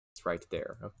 It's right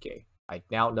there. Okay. I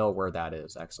now know where that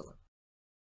is. Excellent.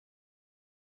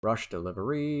 Rush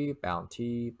delivery,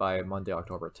 bounty by Monday,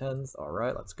 October 10th.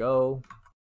 Alright, let's go.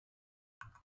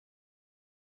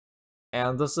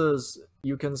 And this is,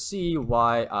 you can see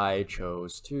why I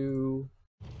chose to,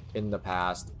 in the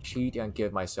past, cheat and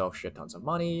give myself shit tons of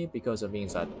money, because it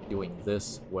means that doing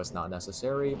this was not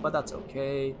necessary, but that's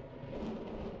okay.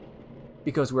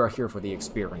 Because we are here for the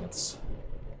experience.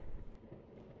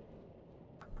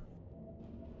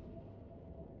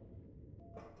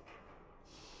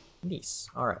 Nice.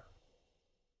 Alright.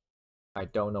 I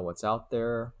don't know what's out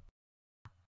there.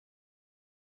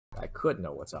 I could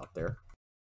know what's out there.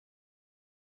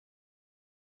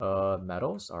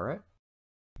 Metals, alright.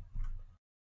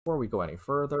 Before we go any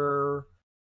further,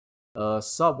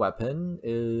 sub-weapon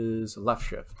is left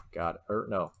shift. Got it. Or,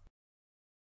 no.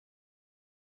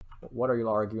 What are you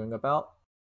arguing about?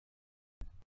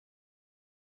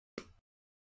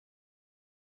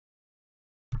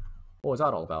 What was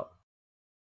that all about?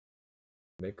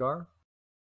 Midgar?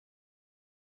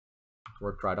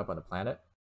 We're dried up on the planet?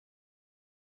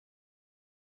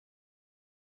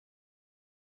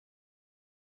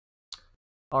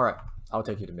 Alright, I'll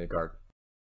take you to Midgard.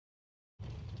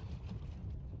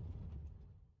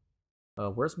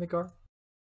 Where's Midgard?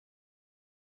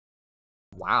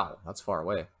 Wow, that's far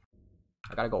away.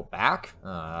 I gotta go back?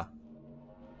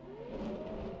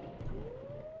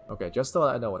 Okay, just so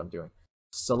I know what I'm doing.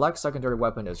 Select secondary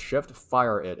weapon is shift,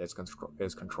 fire it is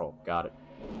control. Got it.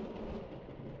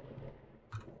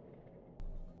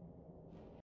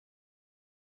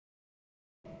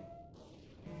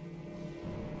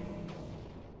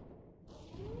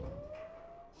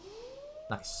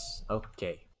 Nice.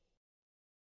 Okay.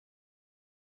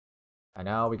 And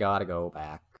now we gotta go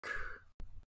back.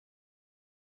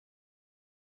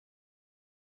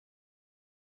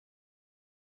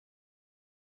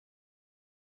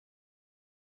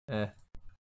 Eh.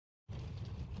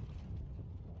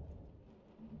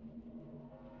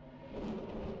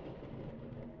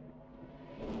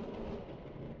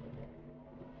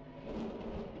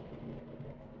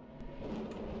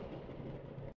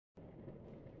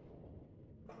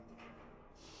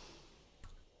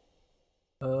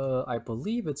 I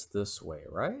believe it's this way,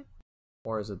 right?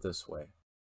 Or is it this way?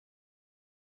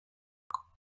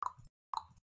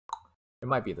 It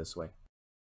might be this way.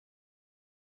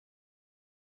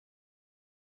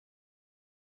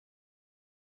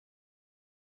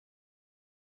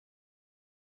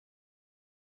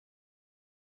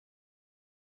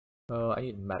 I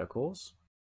need medicals.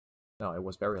 No, it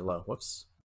was very low. Whoops.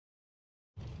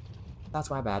 That's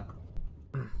my bad.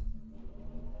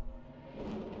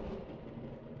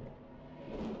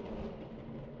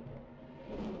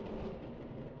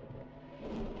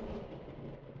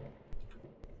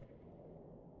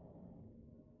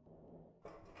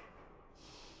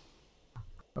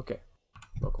 Okay.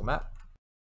 Local map.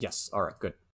 Yes, alright,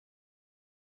 good.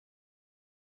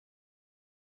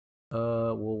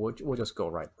 We'll just go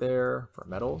right there for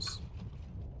metals.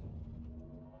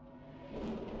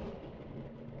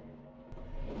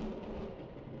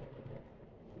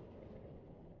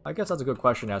 I guess that's a good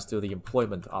question as to the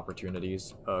employment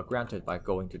opportunities granted by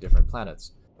going to different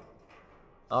planets.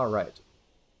 Alright.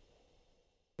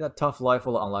 That tough life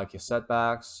will unlock your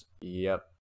setbacks. Yep.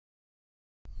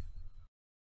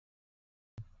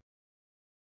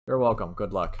 You're welcome.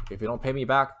 Good luck. If you don't pay me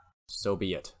back, so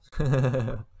be it.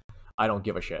 I don't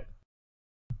give a shit.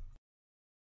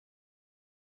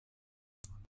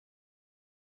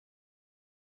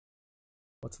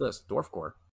 What's this? Dwarf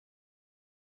core.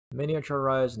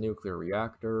 Miniaturized nuclear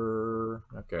reactor.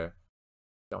 Okay.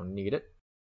 Don't need it.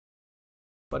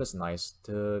 But it's nice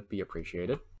to be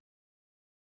appreciated.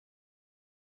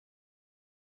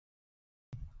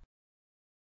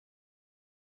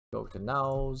 Go to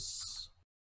nows.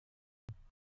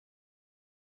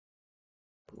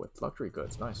 With luxury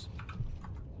goods, nice.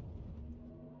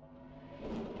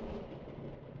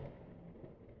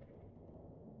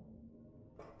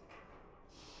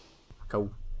 Cool.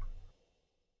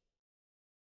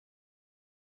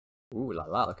 Ooh la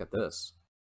la, look at this.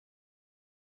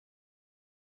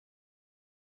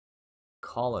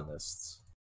 Colonists.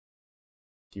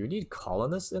 Do you need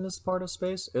colonists in this part of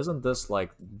space? Isn't this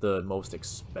like the most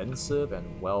expensive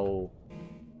and well,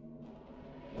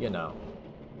 you know.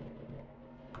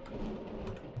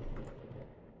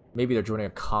 Maybe they're joining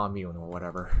a commune or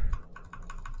whatever.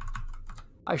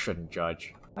 I shouldn't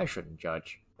judge. I shouldn't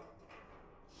judge.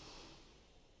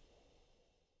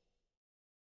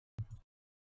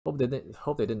 Hope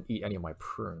they didn't eat any of my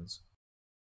prunes.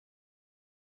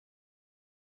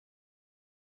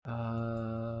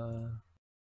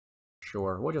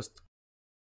 Sure. We'll just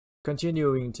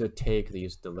continuing to take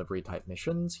these delivery type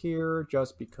missions here,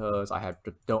 just because I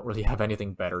don't really have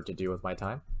anything better to do with my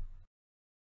time.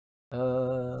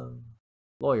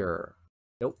 Lawyer.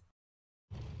 Nope.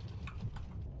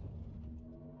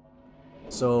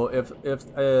 So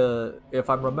if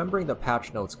I'm remembering the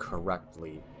patch notes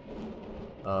correctly,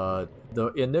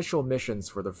 the initial missions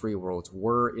for the free worlds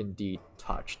were indeed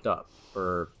touched up,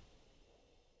 or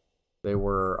they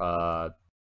were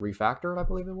refactored, I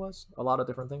believe it was. A lot of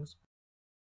different things.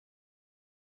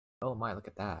 Oh my, look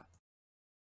at that.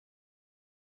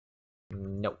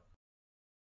 Nope.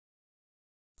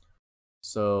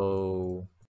 So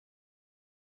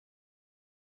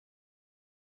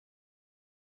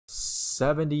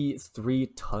 73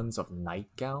 tons of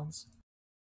nightgowns?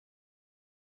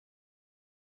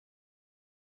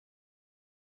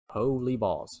 Holy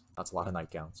balls. That's a lot of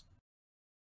nightgowns.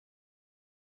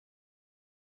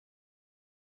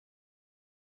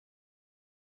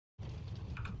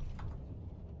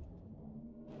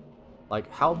 Like,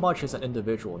 how much is an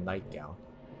individual nightgown?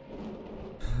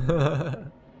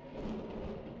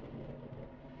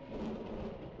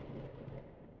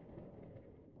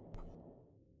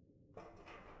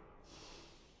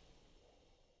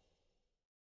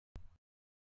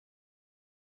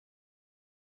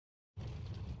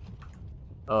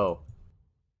 Oh.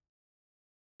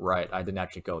 Right, I didn't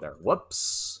actually go there.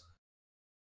 Whoops.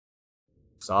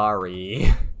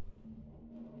 Sorry.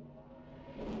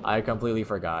 I completely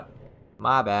forgot.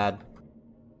 My bad.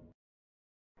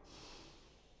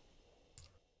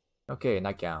 Okay,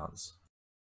 nightgowns.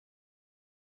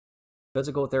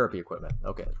 Physical therapy equipment.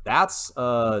 Okay, that's,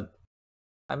 I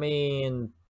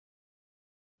mean,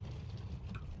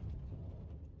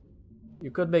 You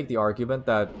could make the argument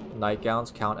that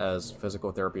nightgowns count as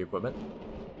physical therapy equipment.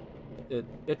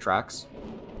 It tracks.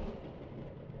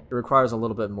 It requires a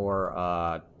little bit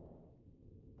more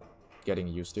getting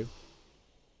used to.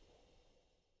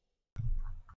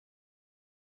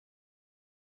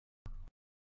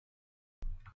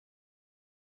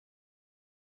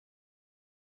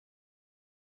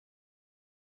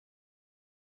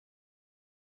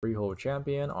 Freehold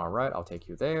champion. Alright, I'll take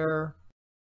you there.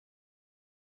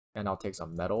 And I'll take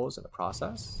some metals in the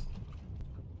process.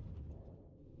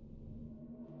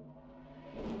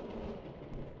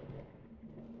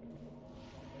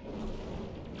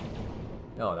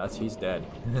 Oh, he's dead.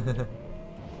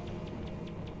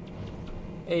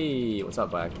 Hey, what's up,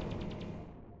 Black?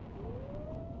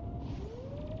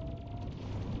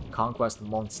 Conquest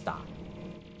monster.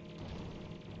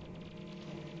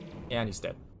 And he's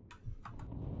dead.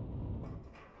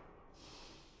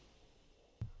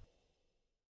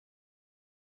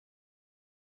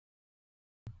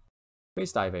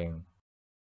 Space diving.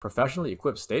 Professionally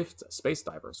equipped space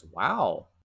divers. Wow.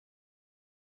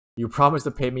 You promise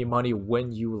to pay me money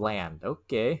when you land.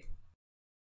 Okay.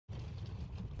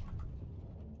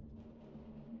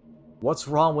 What's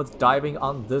wrong with diving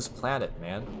on this planet,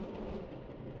 man?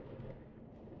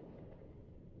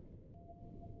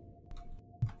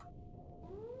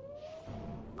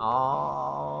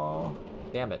 Oh,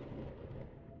 damn it.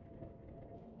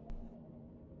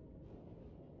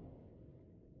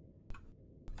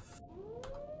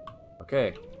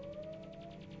 Okay.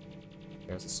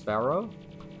 There's a sparrow.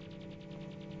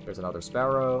 There's another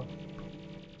sparrow.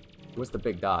 What's the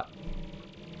big dot?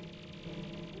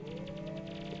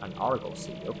 An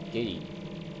Argosy. Okay.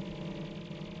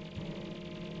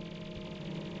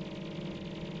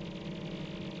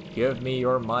 Give me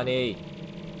your money.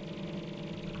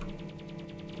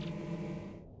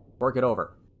 Work it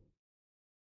over.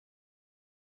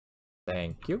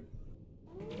 Thank you.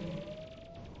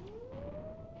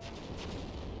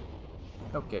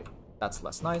 Okay, that's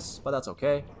less nice, but that's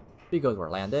okay, because we're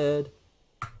landed.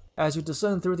 As you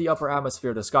descend through the upper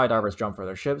atmosphere, the skydivers jump for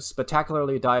their ships,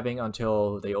 spectacularly diving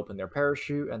until they open their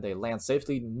parachute and they land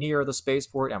safely near the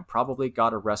spaceport and probably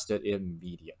got arrested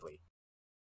immediately.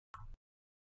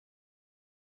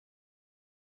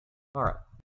 Alright,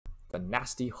 the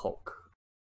Nasty Hulk.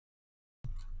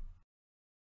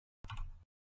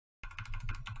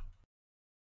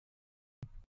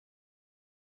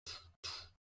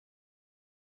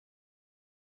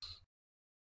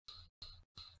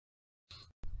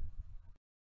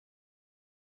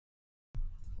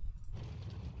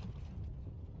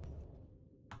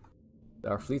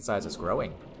 Our fleet size is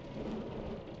growing.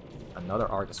 Another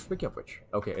Argus. Speaking of which,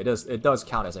 okay, it does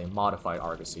count as a modified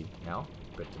Argosy now.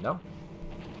 Good to know.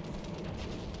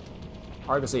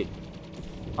 Argosy.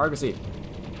 Argosy.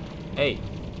 Hey.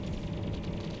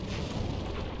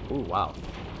 Ooh, wow.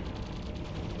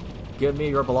 Give me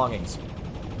your belongings.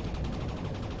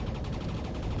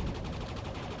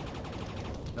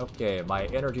 Okay, my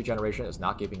energy generation is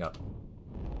not keeping up.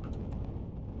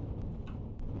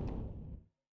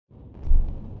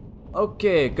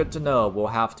 Okay, good to know. We'll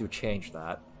have to change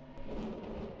that.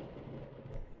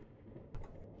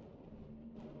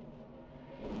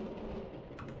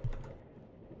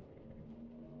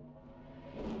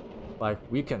 Like,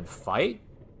 we can fight,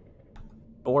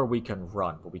 or we can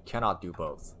run, but we cannot do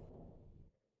both.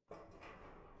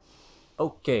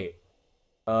 Okay.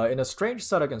 In a strange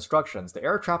set of instructions, the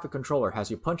air traffic controller has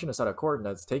you punch in a set of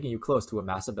coordinates, taking you close to a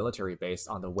massive military base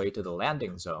on the way to the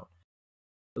landing zone.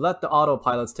 Let the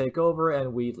autopilots take over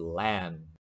and we land.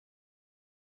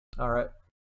 Alright.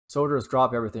 Soldiers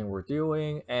drop everything we're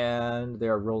doing and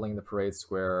they're rolling the parade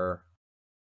square.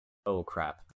 Oh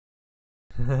crap.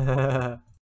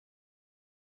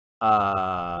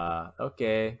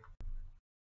 Okay.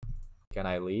 Can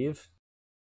I leave?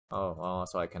 Oh, well,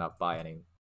 so I cannot buy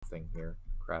anything here.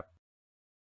 Crap.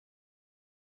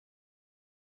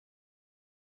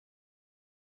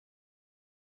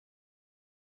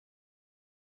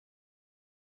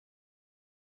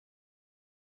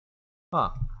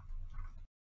 Huh.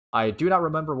 I do not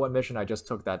remember what mission I just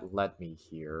took that led me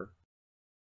here.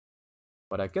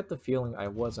 But I get the feeling I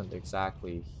wasn't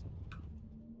exactly...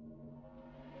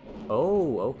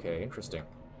 Oh, okay, interesting.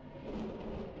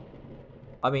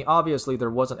 I mean, obviously there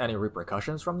wasn't any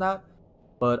repercussions from that,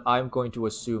 but I'm going to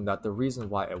assume that the reason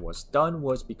why it was done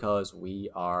was because we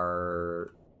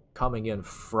are coming in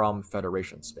from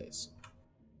Federation space.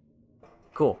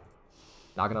 Cool.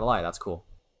 Not gonna lie, that's cool.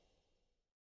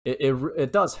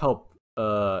 It does help.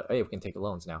 Hey, we can take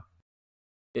loans now.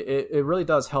 It really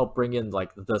does help bring in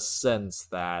like the sense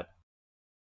that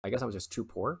I guess I was just too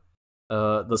poor.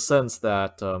 The sense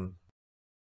that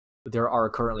there are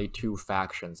currently two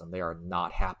factions and they are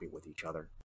not happy with each other.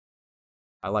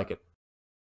 I like it.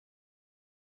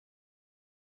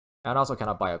 And I also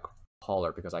cannot buy a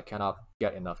hauler because I cannot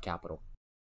get enough capital.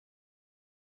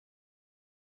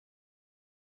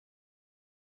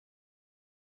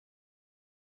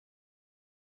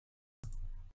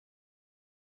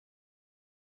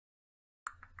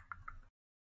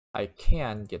 I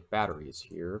can get batteries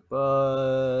here,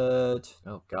 but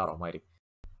oh god almighty.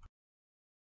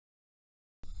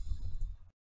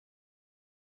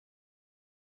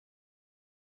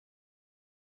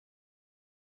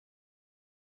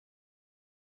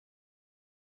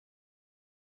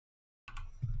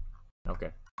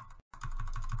 Okay.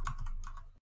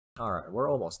 All right,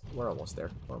 we're almost there.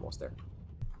 We're almost there.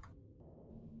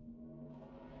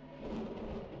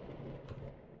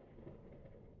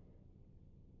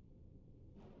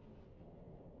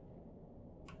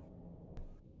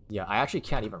 Yeah, I actually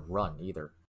can't even run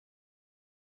either.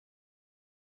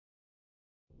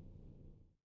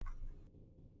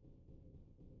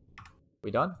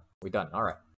 We done? We done. All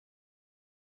right.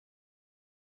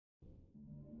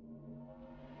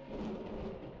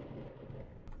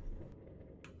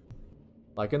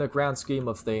 Like in the grand scheme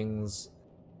of things,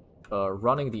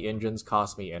 running the engines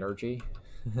costs me energy.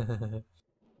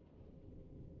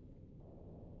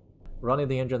 Running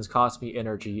the engines costs me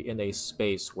energy in a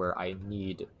space where I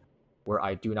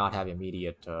do not have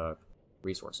immediate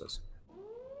resources.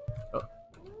 Oh.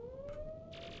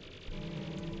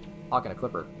 Hawk and a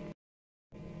clipper.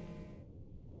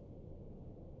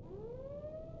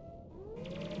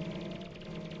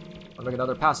 I'll make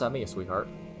another pass at me, sweetheart.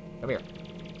 Come here.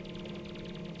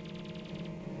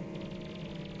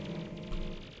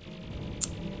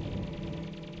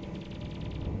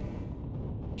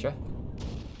 Che.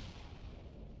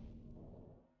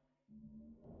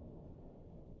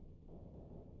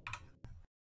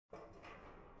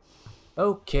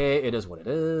 Okay, it is what it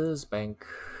is. Bank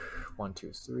 1,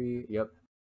 2, 3. Yep.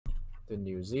 The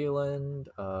New Zealand.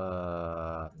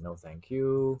 No thank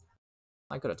you.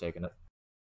 I could have taken it.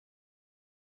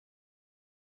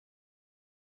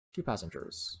 2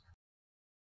 passengers.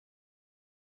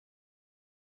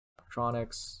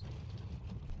 Electronics.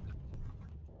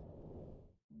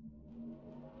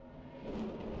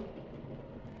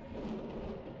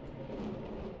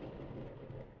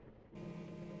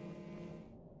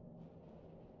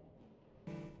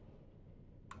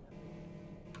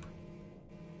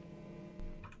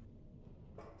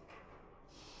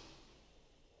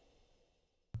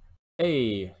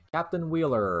 Hey, Captain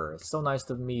Wheeler. It's so nice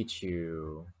to meet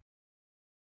you.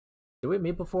 Did we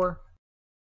meet before?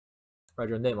 Write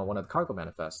your name on one of the cargo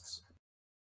manifests.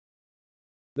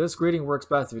 This greeting works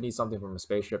best if you need something from a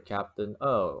spaceship, Captain.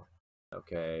 Oh,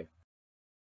 okay.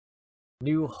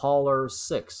 New Hauler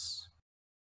 6.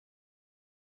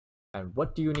 And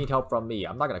what do you need help from me?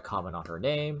 I'm not going to comment on her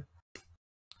name.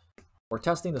 We're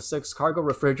testing the 6 cargo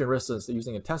refrigerant resistance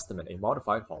using a testament, a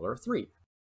modified Hauler 3.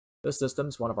 This system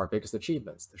is one of our biggest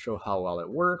achievements. To show how well it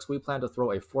works, we plan to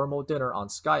throw a formal dinner on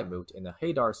Skymoot in the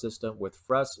Hadar system with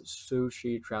fresh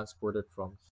sushi transported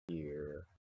from here.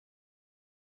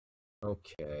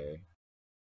 Okay.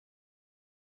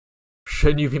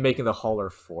 Shouldn't you be making the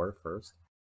Hauler 4 first?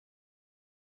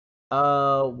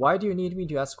 Why do you need me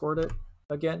to escort it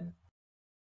again?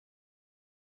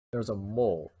 There's a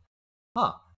mole.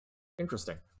 Huh.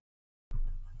 Interesting.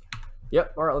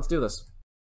 Yep, alright, let's do this.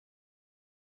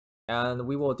 And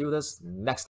we will do this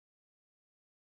next